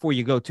too, Art, before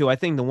you go too. I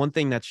think the one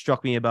thing that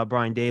struck me about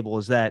Brian Daboll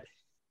is that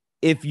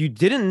if you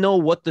didn't know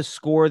what the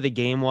score of the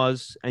game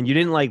was and you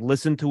didn't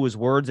listen to his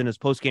words in his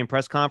post-game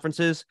press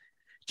conferences,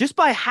 just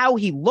by how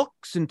he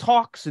looks and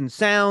talks and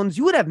sounds,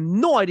 you would have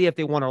no idea if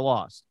they won or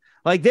lost.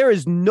 There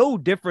is no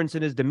difference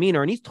in his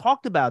demeanor. And he's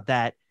talked about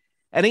that.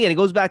 And again, it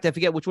goes back to, I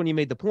forget which one you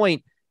made the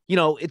point.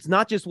 It's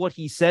not just what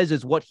he says,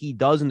 is what he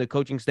does and the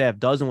coaching staff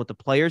does and what the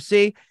players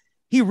see.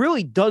 He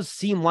really does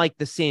seem like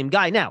the same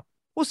guy. Now,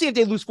 we'll see if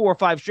they lose 4 or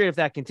 5 straight. If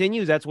that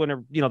continues, that's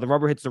when, the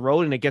rubber hits the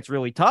road and it gets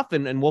really tough.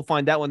 And we'll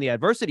find out when the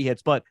adversity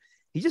hits. But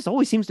he just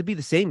always seems to be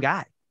the same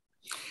guy.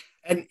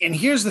 And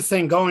here's the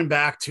thing, going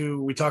back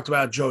to, we talked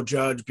about Joe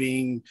Judge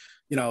being,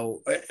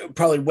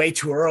 probably way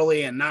too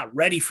early and not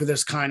ready for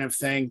this kind of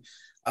thing.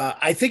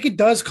 I think it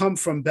does come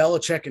from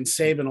Belichick and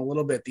Saban a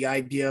little bit, the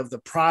idea of the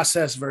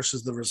process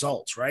versus the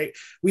results, right?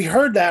 We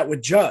heard that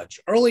with Judge.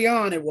 Early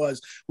on, it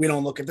was, we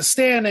don't look at the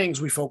standings,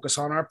 we focus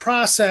on our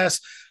process.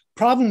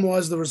 Problem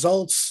was the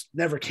results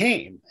never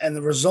came, and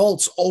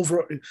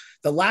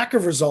the lack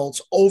of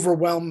results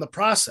overwhelmed the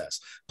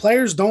process.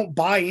 Players don't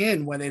buy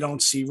in when they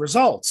don't see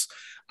results.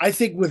 I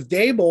think with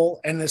Daboll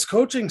and this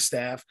coaching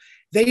staff,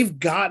 they've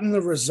gotten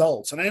the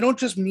results. And I don't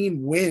just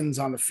mean wins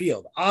on the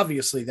field.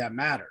 Obviously, that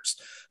matters.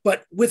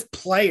 But with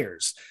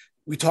players,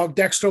 we talked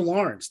Dexter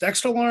Lawrence.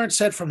 Dexter Lawrence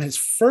said from his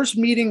first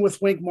meeting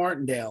with Wink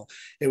Martindale,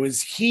 it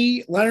was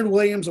he, Leonard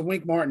Williams, and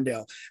Wink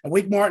Martindale. And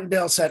Wink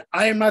Martindale said,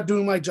 I am not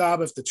doing my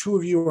job if the two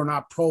of you are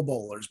not Pro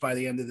Bowlers by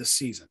the end of this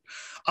season.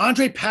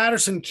 Andre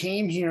Patterson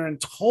came here and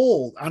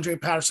told Andre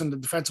Patterson, the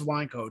defensive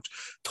line coach,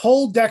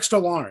 told Dexter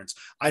Lawrence,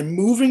 I'm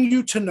moving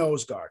you to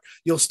nose guard.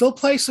 You'll still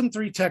play some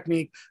 3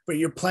 technique, but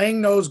you're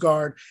playing nose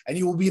guard, and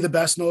you will be the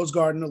best nose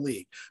guard in the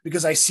league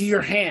because I see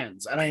your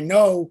hands and I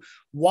know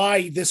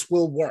why this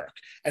will work.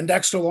 And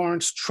Dexter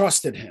Lawrence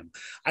trusted him.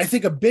 I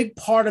think a big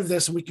part of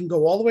this, and we can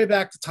go all the way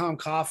back to Tom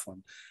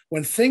Coughlin,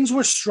 when things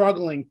were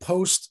struggling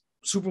post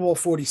Super Bowl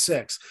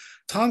 46,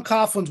 Tom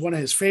Coughlin's one of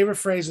his favorite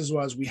phrases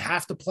was, we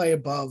have to play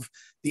above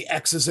the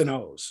X's and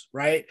O's,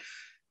 right?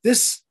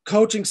 This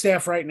coaching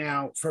staff right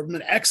now, from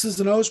an X's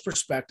and O's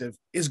perspective,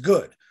 is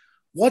good.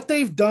 What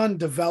they've done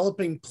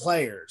developing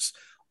players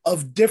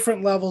of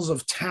different levels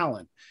of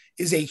talent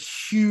is a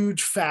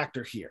huge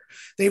factor here.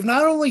 They've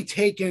not only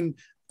taken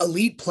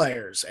elite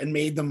players and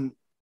made them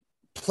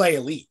play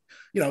elite,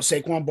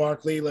 Saquon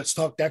Barkley, let's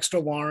talk Dexter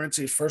Lawrence,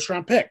 his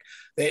first-round pick.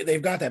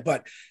 They've got that.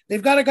 But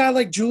they've got a guy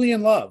like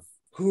Julian Love,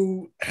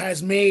 who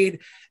has made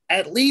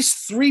at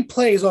least 3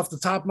 plays off the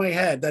top of my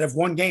head that have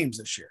won games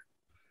this year.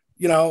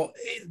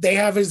 They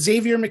have a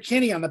Xavier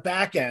McKinney on the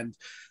back end.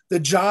 The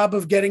job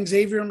of getting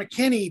Xavier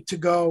McKinney to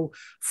go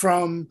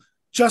from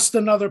just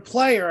another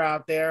player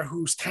out there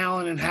who's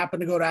talented and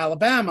happened to go to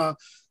Alabama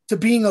to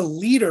being a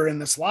leader in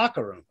this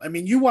locker room. I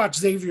mean, you watch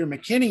Xavier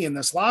McKinney in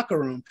this locker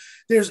room,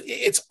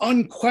 it's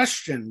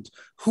unquestioned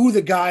who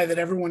the guy that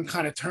everyone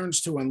kind of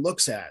turns to and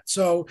looks at.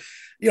 So,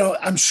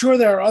 I'm sure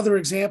there are other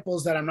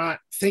examples that I'm not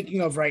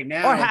thinking of right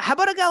now. Or how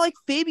about a guy like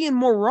Fabian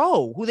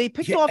Moreau, who they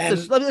picked off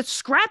the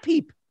scrap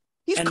heap?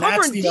 He's And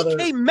covering that's the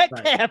DK other-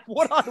 Metcalf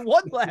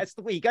one-on-one last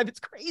week. I mean, it's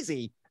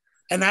crazy.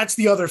 And that's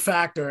the other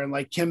factor. And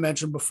like Kim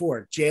mentioned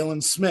before,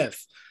 Jalen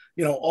Smith,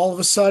 all of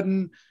a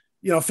sudden,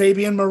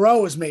 Fabian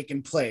Moreau is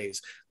making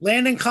plays.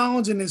 Landon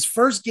Collins in his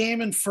first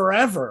game in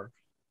forever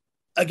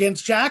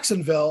against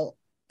Jacksonville.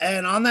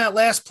 And on that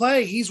last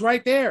play, he's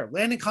right there.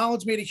 Landon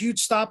Collins made a huge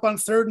stop on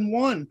 3rd and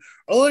 1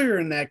 earlier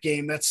in that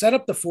game that set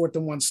up the 4th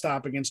and 1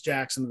 stop against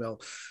Jacksonville.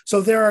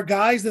 So there are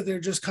guys that they're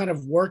just kind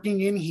of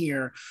working in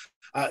here.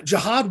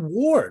 Jihad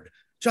Ward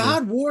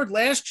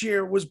last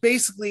year was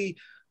basically,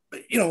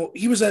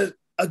 he was a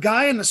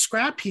guy in the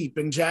scrap heap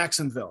in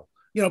Jacksonville.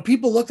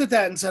 People looked at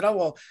that and said, oh,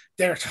 well,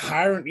 they're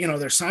hiring,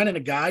 they're signing a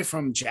guy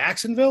from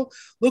Jacksonville.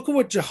 Look at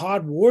what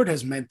Jihad Ward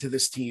has meant to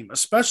this team,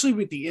 especially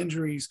with the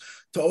injuries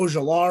to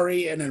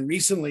Ojulari and then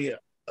recently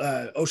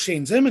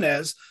O'Shane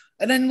Ximines.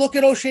 And then look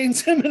at O'Shane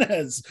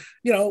Ximines.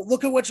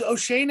 Look at what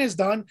O'Shane has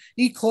done.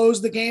 He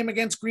closed the game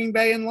against Green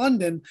Bay in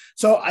London.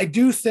 So I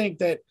do think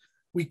that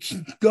we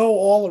can go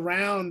all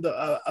around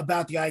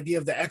about the idea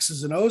of the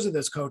X's and O's of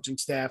this coaching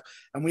staff.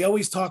 And we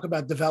always talk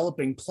about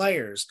developing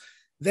players.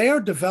 They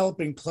are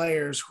developing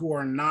players who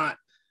are not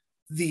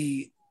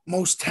the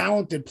most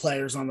talented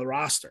players on the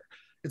roster.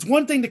 It's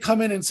one thing to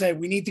come in and say,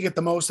 we need to get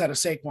the most out of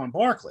Saquon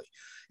Barkley.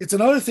 It's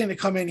another thing to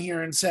come in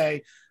here and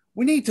say,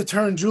 we need to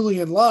turn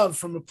Julian Love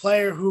from a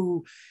player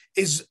who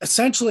is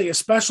essentially a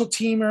special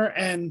teamer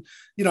and,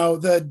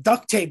 the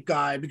duct tape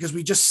guy because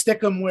we just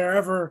stick him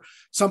wherever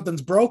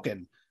something's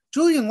broken.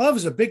 Julian Love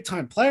is a big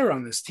time player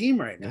on this team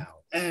right now.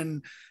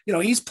 And,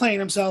 he's playing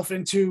himself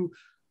into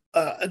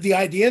the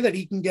idea that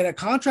he can get a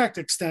contract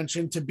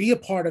extension to be a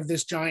part of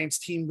this Giants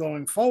team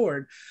going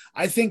forward.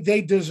 I think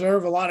they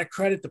deserve a lot of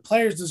credit. The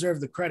players deserve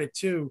the credit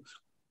too,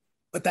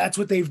 but that's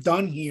what they've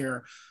done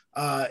here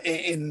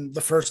in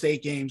the first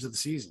 8 games of the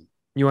season.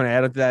 You want to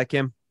add up to that,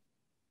 Kim?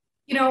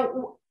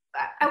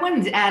 I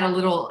wanted to add a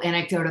little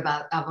anecdote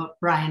about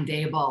Brian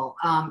Daboll.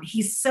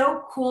 He's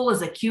so cool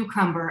as a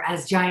cucumber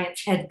as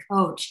Giants head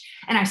coach.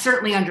 And I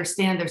certainly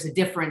understand there's a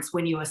difference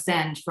when you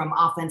ascend from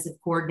offensive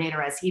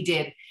coordinator, as he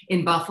did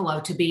in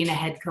Buffalo, to being a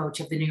head coach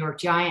of the New York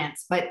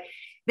Giants. But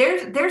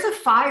there's a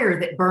fire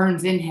that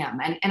burns in him.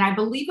 And I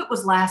believe it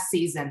was last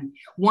season.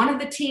 One of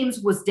the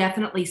teams was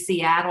definitely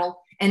Seattle.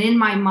 And in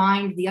my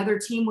mind, the other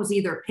team was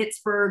either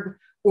Pittsburgh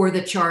or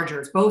the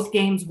Chargers. Both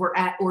games were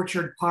at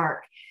Orchard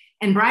Park.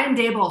 And Brian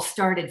Daboll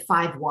started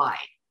 5 wide.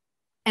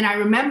 And I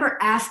remember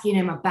asking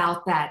him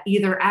about that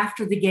either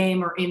after the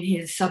game or in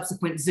his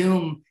subsequent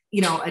Zoom,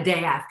 a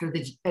day after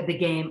the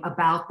game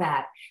about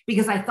that,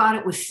 because I thought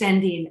it was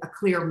sending a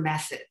clear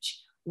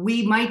message.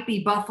 We might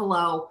be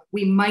Buffalo.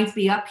 We might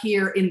be up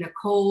here in the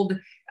cold,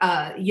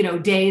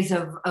 days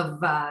of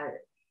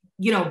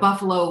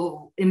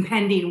Buffalo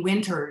impending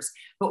winters,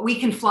 but we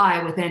can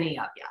fly with any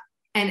of you.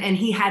 And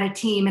he had a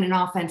team and an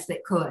offense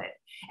that could.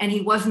 And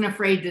he wasn't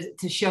afraid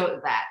to show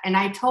that. And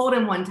I told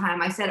him one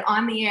time, I said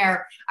on the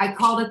air, I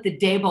called it the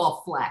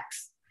Daboll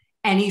flex.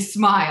 And he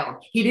smiled.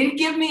 He didn't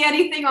give me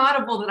anything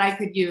audible that I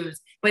could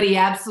use, but he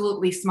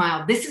absolutely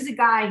smiled. This is a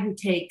guy who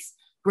takes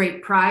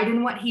great pride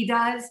in what he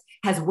does,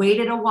 has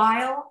waited a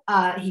while.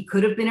 He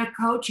could have been a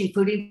coach,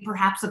 including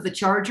perhaps of the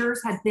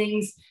Chargers, had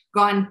things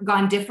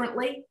gone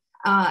differently.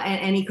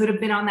 And he could have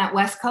been on that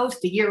West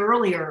Coast a year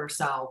earlier or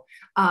so.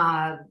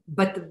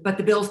 But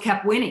the Bills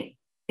kept winning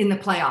in the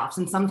playoffs.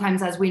 And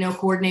sometimes, as we know,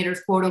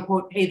 coordinators, quote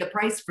unquote, pay the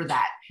price for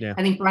that. Yeah.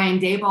 I think Brian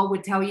Daboll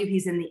would tell you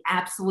he's in the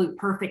absolute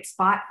perfect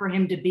spot for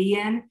him to be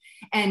in.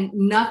 And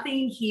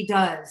nothing he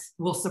does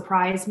will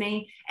surprise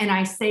me. And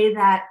I say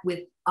that with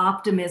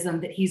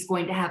optimism that he's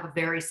going to have a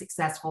very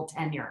successful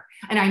tenure.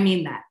 And I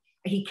mean that.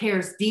 He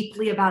cares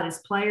deeply about his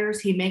players.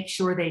 He makes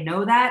sure they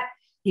know that.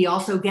 He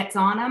also gets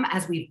on them,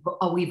 as we've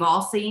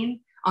all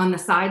seen, on the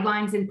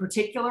sidelines in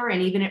particular, and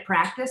even at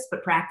practice,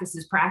 but practice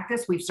is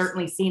practice. We've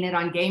certainly seen it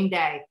on game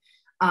day.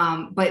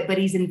 But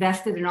he's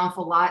invested an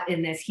awful lot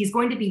in this. He's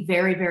going to be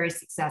very, very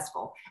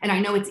successful. And I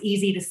know it's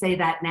easy to say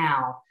that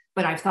now,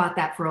 but I've thought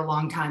that for a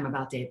long time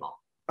about Daboll.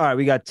 All right,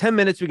 we got 10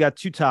 minutes. We got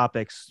 2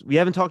 topics. We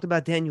haven't talked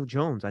about Daniel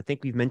Jones. I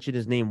think we've mentioned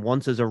his name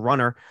once as a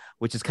runner,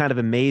 which is kind of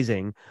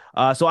amazing.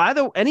 So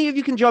either any of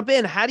you can jump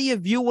in. How do you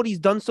view what he's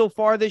done so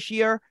far this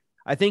year?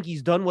 I think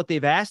he's done what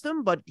they've asked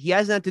him, but he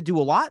hasn't had to do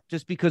a lot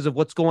just because of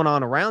what's going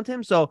on around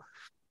him. So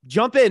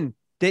jump in.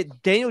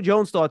 Daniel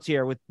Jones thoughts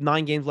here with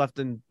 9 games left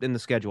in the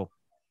schedule.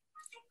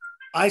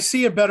 I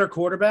see a better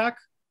quarterback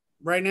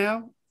right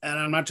now, and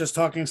I'm not just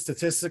talking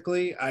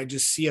statistically. I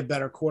just see a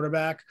better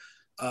quarterback,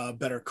 a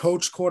better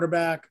coached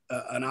quarterback,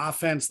 an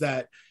offense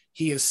that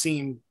he has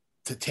seemed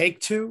to take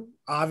to,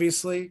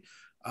 obviously.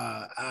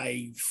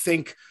 I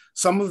think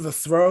some of the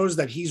throws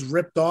that he's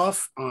ripped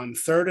off on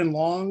 3rd and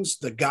longs,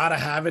 the gotta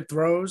have it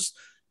throws,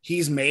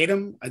 he's made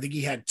them. I think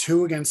he had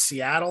 2 against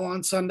Seattle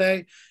on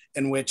Sunday,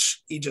 in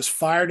which he just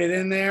fired it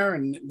in there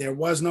and there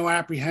was no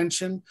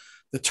apprehension.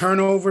 The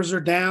turnovers are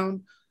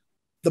down.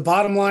 The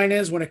bottom line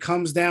is, when it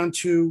comes down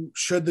to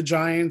should the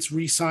Giants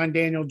re-sign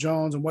Daniel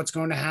Jones and what's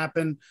going to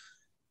happen,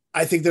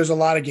 I think there's a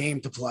lot of game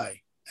to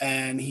play.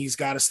 and he's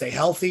got to stay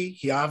healthy.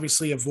 He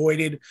obviously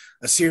avoided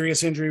a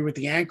serious injury with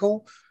the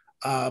ankle.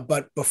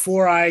 But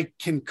before I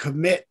can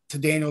commit to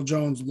Daniel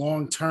Jones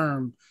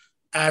long-term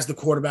as the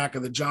quarterback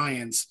of the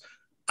Giants,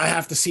 I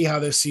have to see how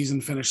this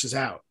season finishes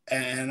out.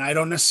 And I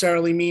don't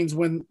necessarily mean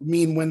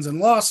wins and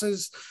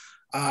losses.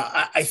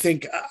 I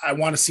think I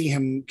want to see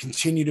him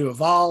continue to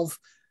evolve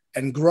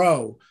and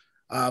grow.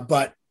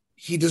 But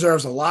he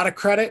deserves a lot of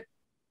credit.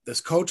 This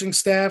coaching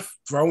staff,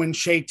 throw in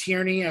Shea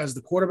Tierney as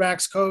the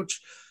quarterback's coach,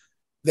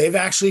 they've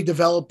actually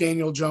developed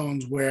Daniel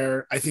Jones,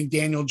 where I think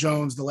Daniel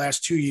Jones the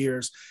last 2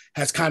 years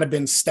has kind of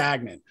been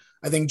stagnant.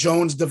 I think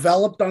Jones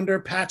developed under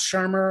Pat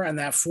Shurmur and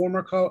that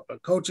former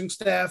coaching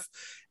staff,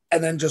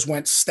 and then just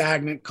went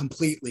stagnant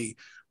completely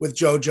with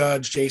Joe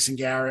Judge, Jason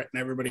Garrett, and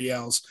everybody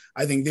else.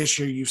 I think this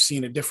year you've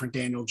seen a different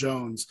Daniel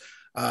Jones.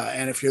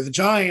 And if you're the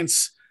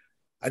Giants,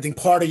 I think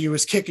part of you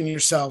is kicking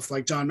yourself,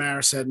 like John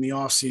Mara said in the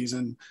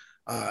offseason.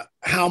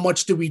 How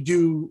much do we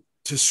do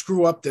to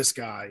screw up this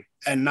guy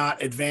and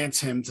not advance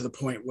him to the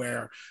point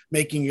where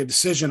making a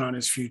decision on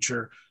his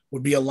future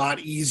would be a lot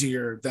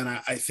easier than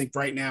I think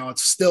right now.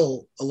 It's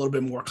still a little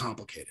bit more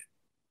complicated.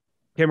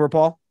 Kim or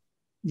Paul?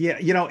 Yeah,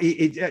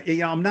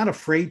 I'm not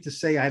afraid to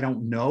say I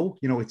don't know.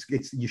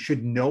 It's you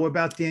should know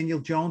about Daniel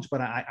Jones,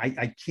 but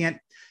I can't.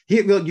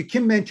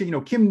 Kim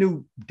mentioned, Kim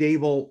knew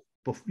Daboll,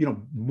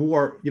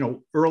 more,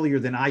 earlier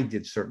than I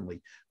did,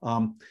 certainly.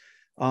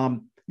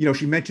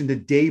 She mentioned the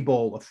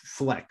Daboll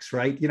flex,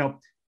 right?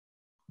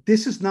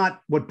 This is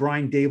not what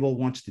Brian Daboll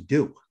wants to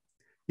do.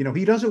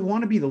 He doesn't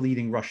want to be the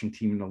leading rushing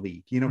team in the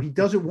league. He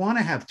doesn't want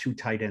to have 2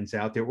 tight ends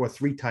out there or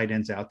 3 tight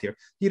ends out there.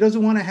 He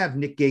doesn't want to have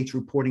Nick Gates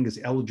reporting as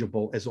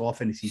eligible as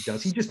often as he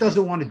does. He just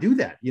doesn't want to do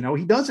that.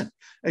 He doesn't.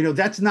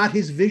 That's not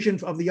his vision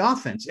of the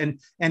offense.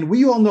 And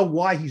we all know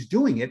why he's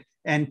doing it.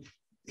 And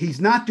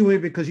he's not doing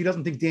it because he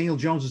doesn't think Daniel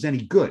Jones is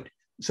any good.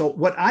 So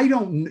what I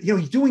don't,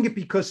 he's doing it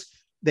because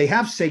they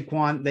have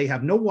Saquon. They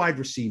have no wide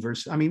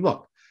receivers. I mean,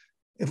 look,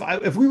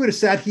 if we would have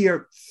sat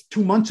here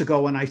 2 months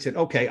ago and I said,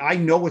 okay, I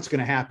know what's going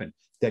to happen,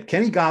 that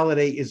Kenny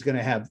Golladay is going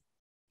to have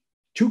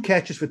 2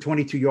 catches for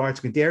 22 yards.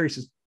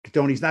 Kadarius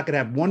Toney's not going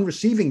to have 1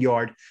 receiving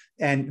yard,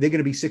 and they're going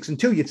to be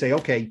 6-2. You'd say,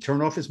 okay,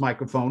 turn off his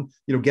microphone,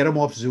 get him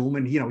off Zoom,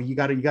 and you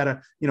got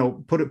to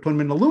put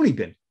him in the loony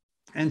bin.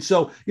 And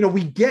so,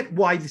 we get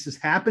why this is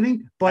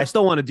happening, but I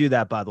still want to do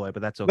that, by the way,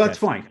 but that's okay. That's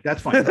fine.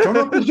 Turn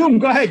off the Zoom.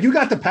 Go ahead. You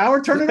got the power.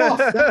 Turn it off.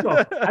 That's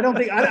all. I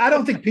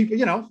don't think people,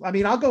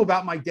 I'll go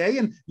about my day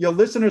and your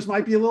listeners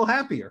might be a little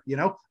happier,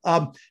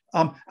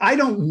 I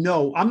don't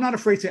know. I'm not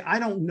afraid to say, I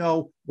don't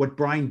know what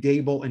Brian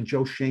Daboll and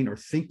Joe Schoen are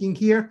thinking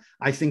here.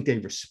 I think they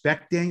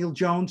respect Daniel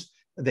Jones.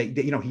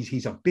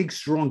 He's a big,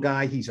 strong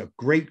guy. He's a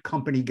great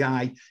company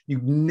guy.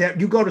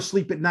 You go to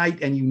sleep at night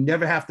and you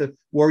never have to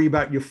worry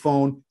about your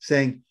phone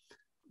saying,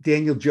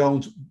 Daniel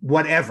Jones,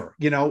 whatever,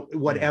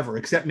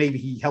 except maybe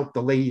he helped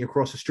the lady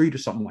across the street or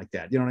something like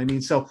that. You know what I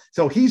mean? So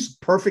he's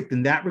perfect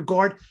in that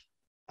regard.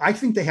 I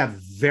think they have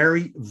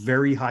very,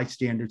 very high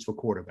standards for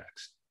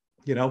quarterbacks.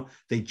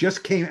 They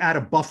just came out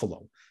of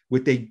Buffalo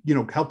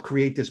helped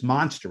create this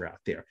monster out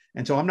there.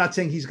 And so I'm not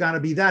saying he's going to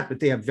be that,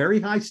 but they have very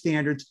high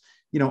standards.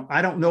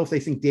 I don't know if they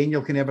think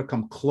Daniel can ever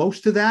come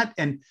close to that.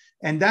 And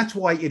that's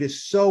why it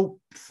is so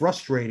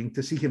frustrating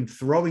to see him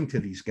throwing to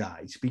these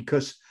guys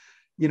because,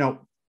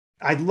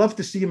 I'd love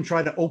to see him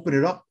try to open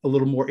it up a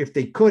little more if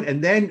they could.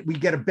 And then we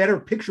get a better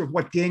picture of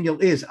what Daniel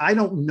is. I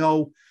don't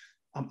know.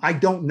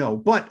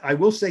 But I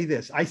will say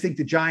this. I think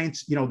the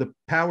Giants, the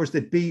powers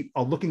that be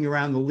are looking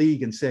around the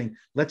league and saying,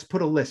 let's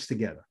put a list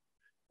together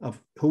of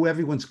who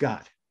everyone's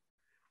got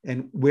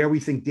and where we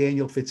think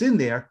Daniel fits in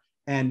there.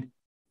 And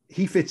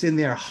he fits in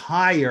there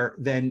higher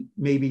than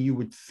maybe you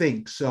would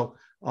think. So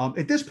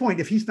at this point,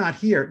 if he's not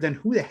here, then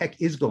who the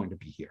heck is going to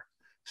be here?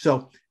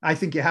 So I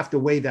think you have to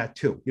weigh that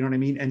too. You know what I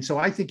mean? And so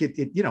I think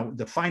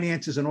the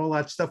finances and all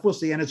that stuff, we'll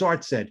see. And as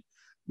Art said,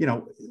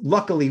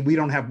 luckily we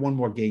don't have one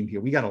more game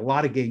here. We got a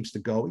lot of games to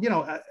go.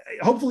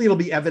 Hopefully it'll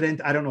be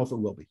evident. I don't know if it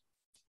will be.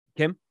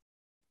 Kim?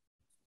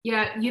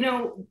 Yeah.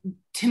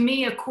 To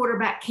me, a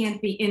quarterback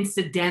can't be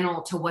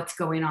incidental to what's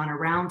going on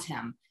around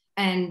him.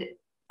 And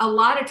a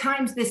lot of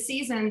times this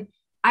season,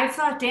 I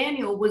thought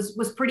Daniel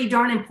was pretty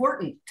darn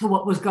important to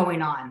what was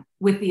going on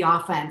with the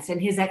offense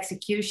and his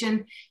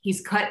execution.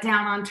 He's cut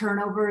down on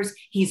turnovers.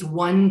 He's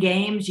won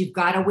games. You've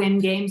got to win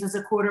games as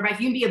a quarterback.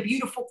 You can be a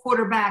beautiful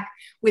quarterback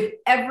with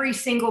every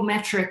single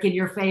metric in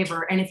your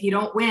favor. And if you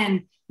don't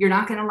win, you're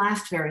not going to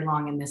last very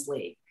long in this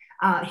league.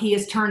 He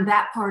has turned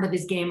that part of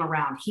his game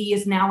around. He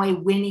is now a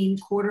winning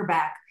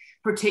quarterback,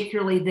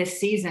 particularly this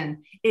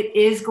season. It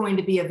is going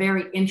to be a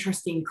very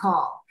interesting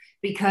call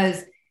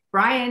because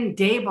Brian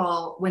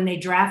Daboll, when they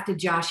drafted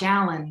Josh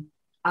Allen,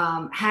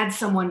 had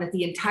someone that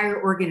the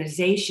entire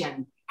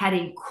organization had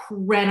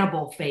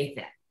incredible faith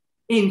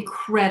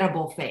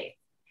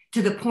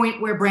to the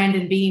point where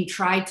Brandon Beane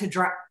tried to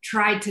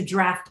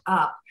draft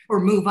up or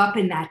move up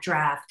in that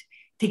draft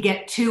to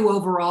get 2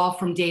 overall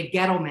from Dave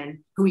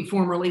Gettleman, who he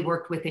formerly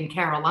worked with in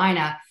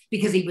Carolina,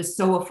 because he was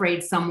so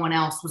afraid someone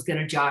else was going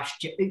to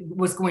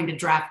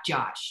draft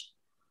Josh.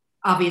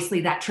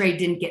 Obviously, that trade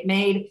didn't get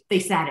made. They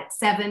sat at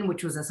 7,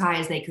 which was as high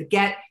as they could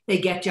get. They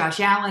get Josh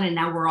Allen, and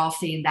now we're all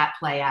seeing that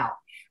play out.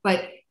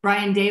 But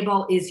Brian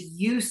Daboll is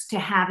used to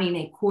having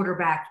a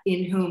quarterback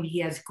in whom he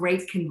has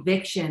great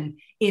conviction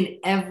in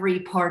every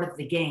part of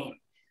the game.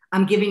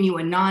 I'm giving you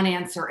a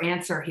non-answer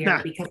answer here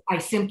because I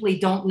simply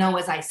don't know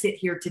as I sit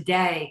here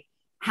today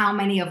how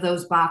many of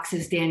those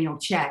boxes Daniel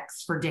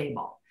checks for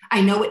Daboll.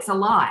 I know it's a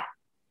lot,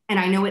 and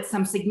I know it's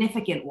some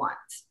significant ones.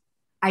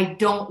 I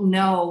don't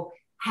know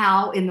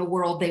how in the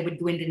world they would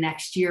go into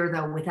next year,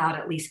 though, without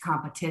at least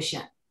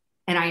competition.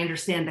 And I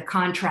understand the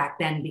contract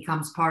then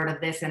becomes part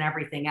of this and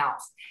everything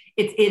else.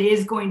 It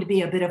is going to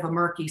be a bit of a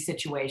murky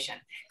situation.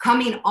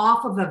 Coming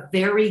off of a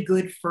very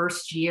good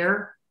first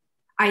year,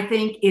 I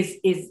think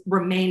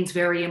remains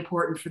very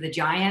important for the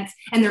Giants.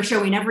 And they're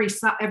showing every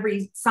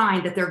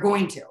sign that they're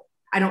going to.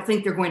 I don't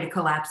think they're going to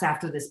collapse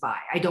after this bye.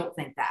 I don't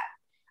think that.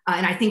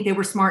 And I think they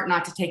were smart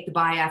not to take the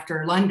bye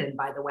after London,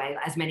 by the way,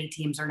 as many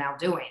teams are now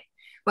doing.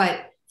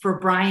 But for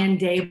Brian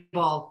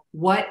Daboll,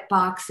 what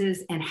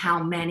boxes and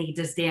how many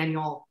does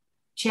Daniel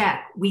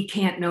check? We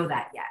can't know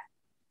that yet.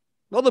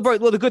 Well,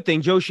 the good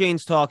thing, Joe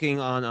Shane's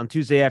talking on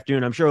Tuesday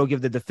afternoon. I'm sure he'll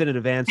give the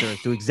definitive answer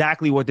as to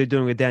exactly what they're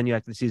doing with Daniel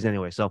after the season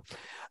anyway. So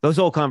those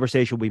whole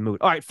conversation will be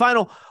moot. All right,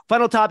 final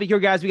topic here,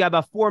 guys. We got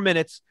about 4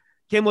 minutes.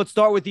 Kim, let's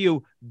start with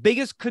you.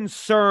 Biggest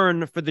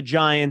concern for the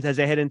Giants as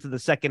they head into the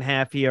second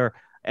half here,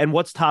 and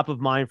what's top of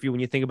mind for you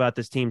when you think about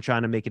this team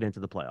trying to make it into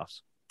the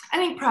playoffs? I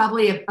think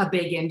probably a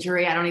big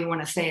injury. I don't even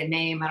want to say a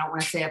name. I don't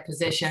want to say a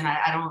position.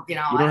 I don't,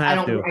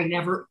 I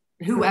never,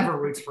 whoever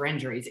roots for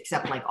injuries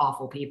except like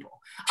awful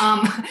people.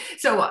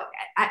 So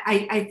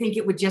I think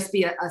it would just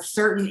be a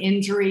certain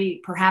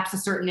injury, perhaps a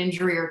certain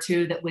injury or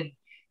two that would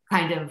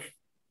kind of,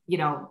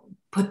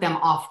 put them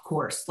off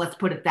course. Let's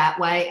put it that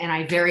way. And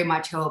I very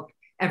much hope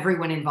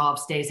everyone involved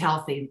stays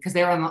healthy because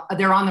they're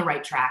on the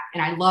right track.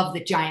 And I love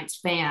that Giants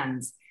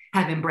fans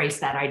have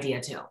embraced that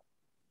idea too.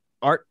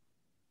 Art?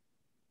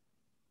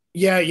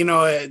 Yeah,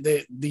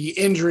 the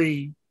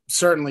injury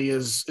certainly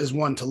is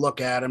one to look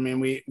at. I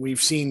mean,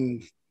 we've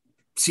seen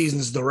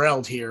seasons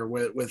derailed here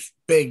with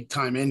big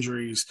time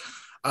injuries.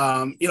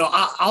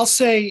 I'll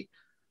say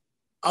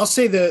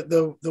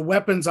the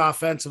weapons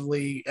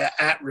offensively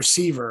at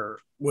receiver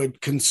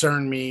would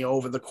concern me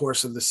over the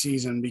course of the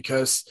season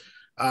because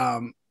I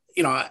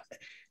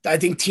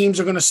think teams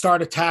are going to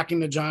start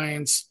attacking the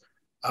Giants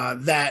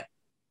that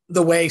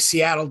the way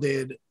Seattle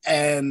did,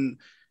 and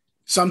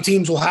some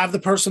teams will have the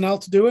personnel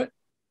to do it,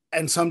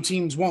 and some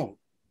teams won't.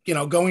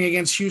 Going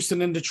against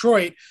Houston and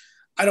Detroit,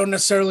 I don't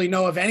necessarily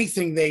know if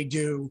anything they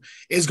do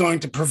is going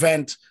to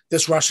prevent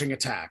this rushing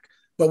attack.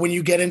 But when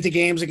you get into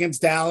games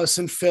against Dallas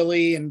and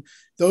Philly, and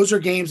those are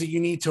games that you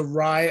need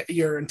to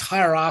your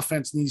entire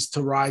offense needs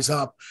to rise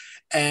up.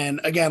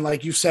 And again,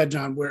 like you said,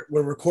 John, we're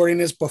recording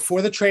this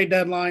before the trade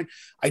deadline.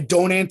 I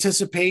don't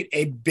anticipate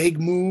a big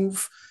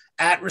move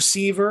at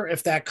receiver.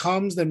 If that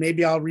comes, then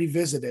maybe I'll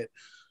revisit it.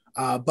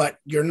 But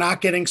you're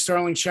not getting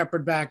Sterling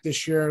Shepard back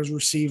this year as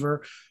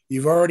receiver.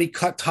 You've already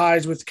cut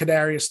ties with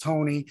Kadarius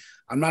Toney.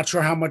 I'm not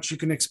sure how much you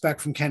can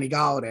expect from Kenny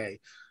Golladay.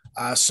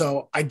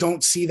 So I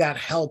don't see that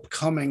help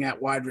coming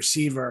at wide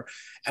receiver.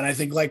 And I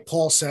think, like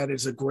Paul said,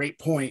 is a great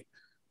point.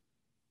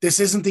 This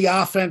isn't the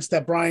offense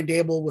that Brian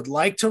Daboll would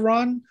like to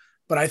run,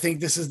 but I think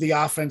this is the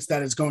offense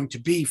that is going to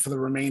be for the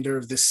remainder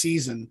of this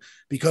season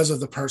because of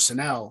the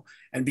personnel.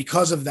 And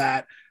because of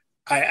that,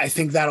 I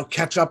think that'll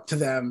catch up to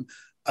them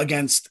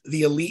against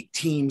the elite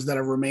teams that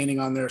are remaining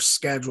on their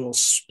schedule,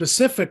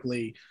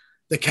 specifically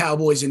the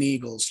Cowboys and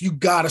Eagles. You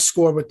got to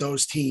score with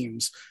those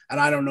teams. And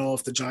I don't know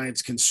if the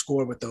Giants can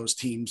score with those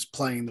teams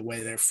playing the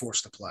way they're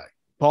forced to play.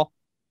 Paul?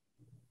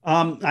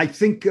 I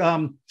think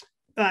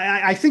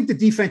the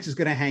defense is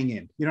going to hang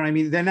in. You know what I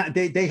mean? They're not,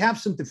 they have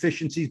some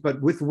deficiencies,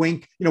 but with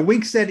Wink,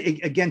 Wink said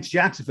against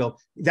Jacksonville,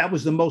 that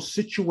was the most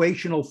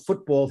situational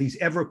football he's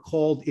ever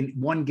called in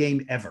one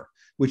game ever,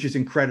 which is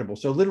incredible.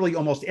 So literally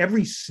almost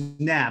every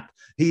snap,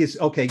 he is,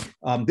 okay,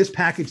 this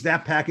package,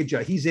 that package,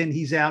 he's in,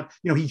 he's out.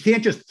 He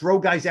can't just throw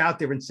guys out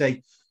there and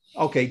say,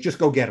 okay, just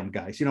go get them,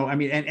 guys.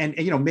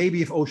 And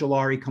maybe if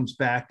Ojulari comes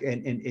back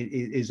and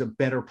is a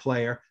better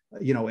player,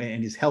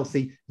 and is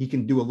healthy, he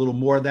can do a little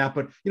more of that.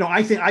 But,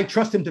 I think I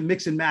trust him to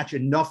mix and match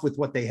enough with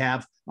what they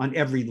have on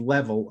every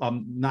level.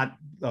 Not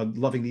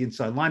loving the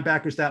inside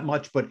linebackers that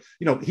much, but,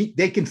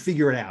 they can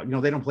figure it out.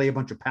 They don't play a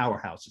bunch of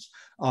powerhouses.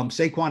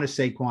 Saquon is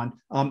Saquon.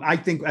 I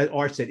think, as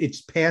Art said,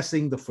 it's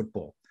passing the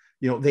football.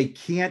 They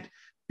can't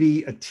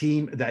be a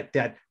team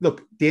that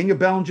look, Daniel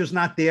Bellinger's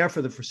not there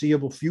for the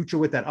foreseeable future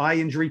with that eye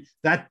injury.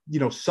 That,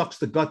 sucks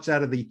the guts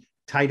out of the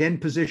tight end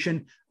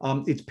position.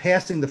 It's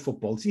passing the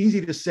football. It's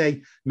easy to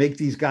say, make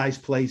these guys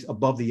play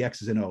above the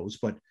X's and O's,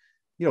 but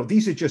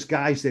these are just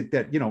guys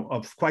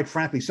that quite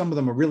frankly, some of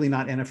them are really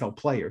not NFL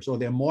players, or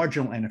they're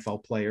marginal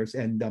NFL players.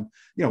 And,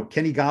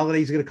 Kenny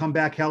Golladay is going to come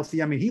back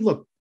healthy. I mean, he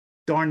looked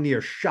darn near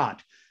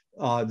shot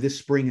this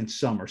spring and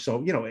summer.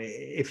 So,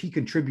 if he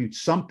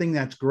contributes something,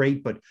 that's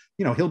great, but,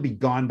 he'll be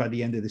gone by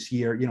the end of this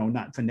year,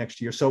 not for next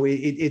year. So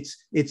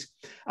it's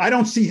I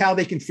don't see how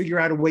they can figure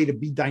out a way to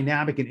be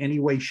dynamic in any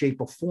way,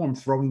 shape or form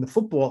throwing the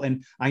football.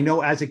 And I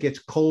know as it gets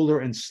colder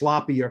and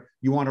sloppier,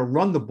 you want to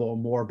run the ball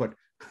more, but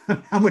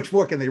how much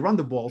more can they run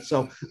the ball?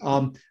 So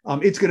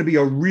it's going to be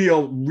a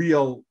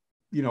real,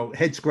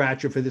 head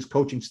scratcher for this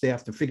coaching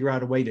staff to figure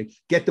out a way to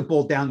get the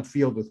ball down the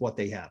field with what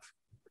they have.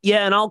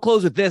 Yeah, and I'll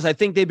close with this. I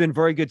think they've been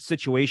very good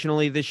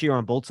situationally this year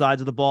on both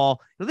sides of the ball.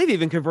 They've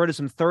even converted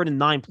some 3rd and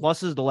 9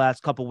 pluses the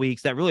last couple of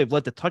weeks that really have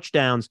led to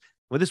touchdowns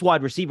with this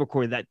wide receiver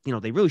core that,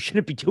 they really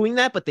shouldn't be doing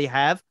that, but they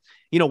have.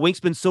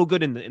 Wink's been so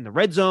good in the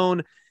red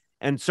zone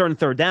and certain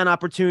 3rd down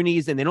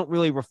opportunities, and they don't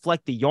really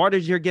reflect the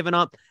yardage you're giving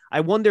up.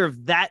 I wonder if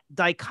that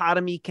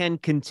dichotomy can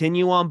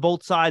continue on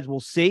both sides.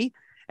 We'll see.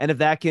 And if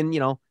that can,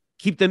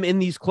 keep them in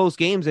these close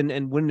games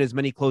and win as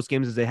many close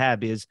games as they have,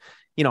 because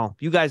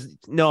you guys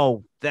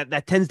know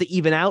that tends to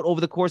even out over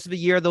the course of a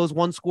year, those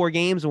 1-score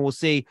games, and we'll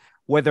see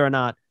whether or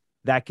not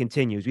that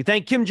continues. We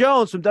thank Kim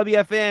Jones from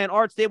WFAN,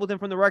 Art Stapleton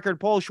from The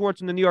Record, Paul Schwartz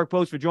from the New York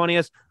Post for joining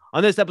us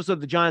on this episode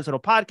of the Giants Huddle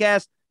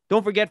podcast.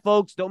 Don't forget,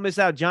 folks, don't miss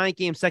out. Giant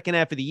game second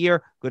half of the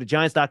year. Go to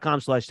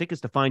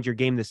giants.com/tickets to find your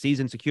game this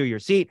season, secure your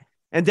seat,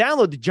 and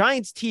download the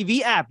Giants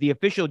TV app, the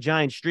official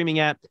Giants streaming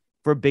app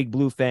for Big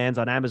Blue fans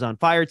on Amazon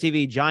Fire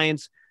TV,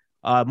 Giants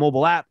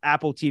mobile app,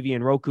 Apple TV,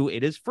 and Roku.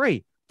 It is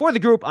free. For the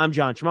group, I'm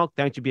John Schmelk.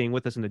 Thanks for being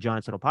with us in the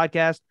Giants Huddle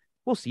podcast.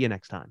 We'll see you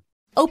next time.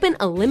 Open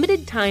a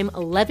limited-time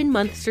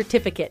 11-month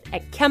certificate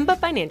at Kemba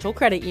Financial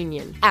Credit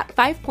Union. At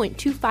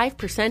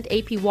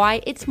 5.25%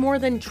 APY, it's more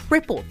than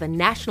triple the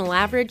national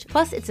average,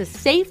 plus it's a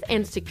safe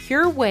and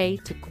secure way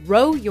to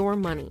grow your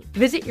money.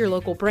 Visit your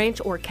local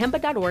branch or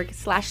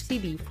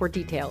kemba.org/cb for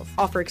details.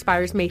 Offer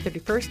expires May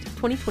 31st,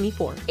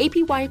 2024.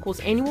 APY equals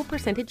annual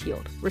percentage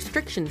yield.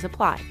 Restrictions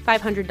apply.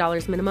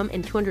 $500 minimum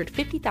and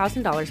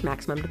 $250,000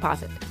 maximum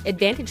deposit.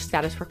 Advantage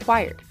status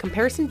required.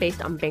 Comparison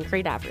based on bank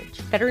rate average.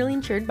 Federally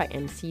insured by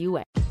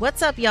NCUA.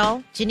 What's up,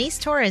 y'all? Janice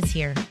Torres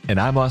here. And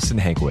I'm Austin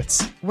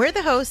Hankwitz. We're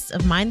the hosts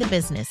of Mind the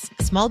Business,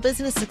 Small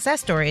Business Success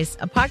Stories,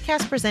 a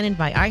podcast presented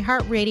by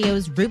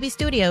iHeartRadio's Ruby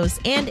Studios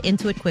and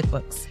Intuit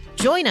QuickBooks.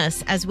 Join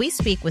us as we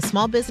speak with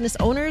small business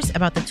owners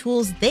about the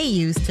tools they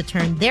use to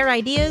turn their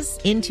ideas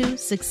into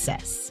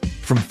success.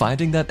 From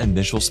finding that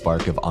initial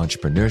spark of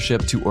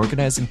entrepreneurship to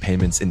organizing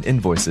payments and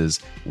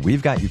invoices,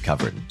 we've got you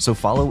covered. So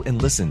follow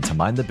and listen to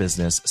Mind the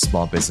Business,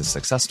 Small Business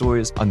Success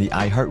Stories on the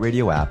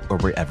iHeartRadio app or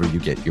wherever you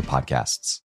get your podcasts.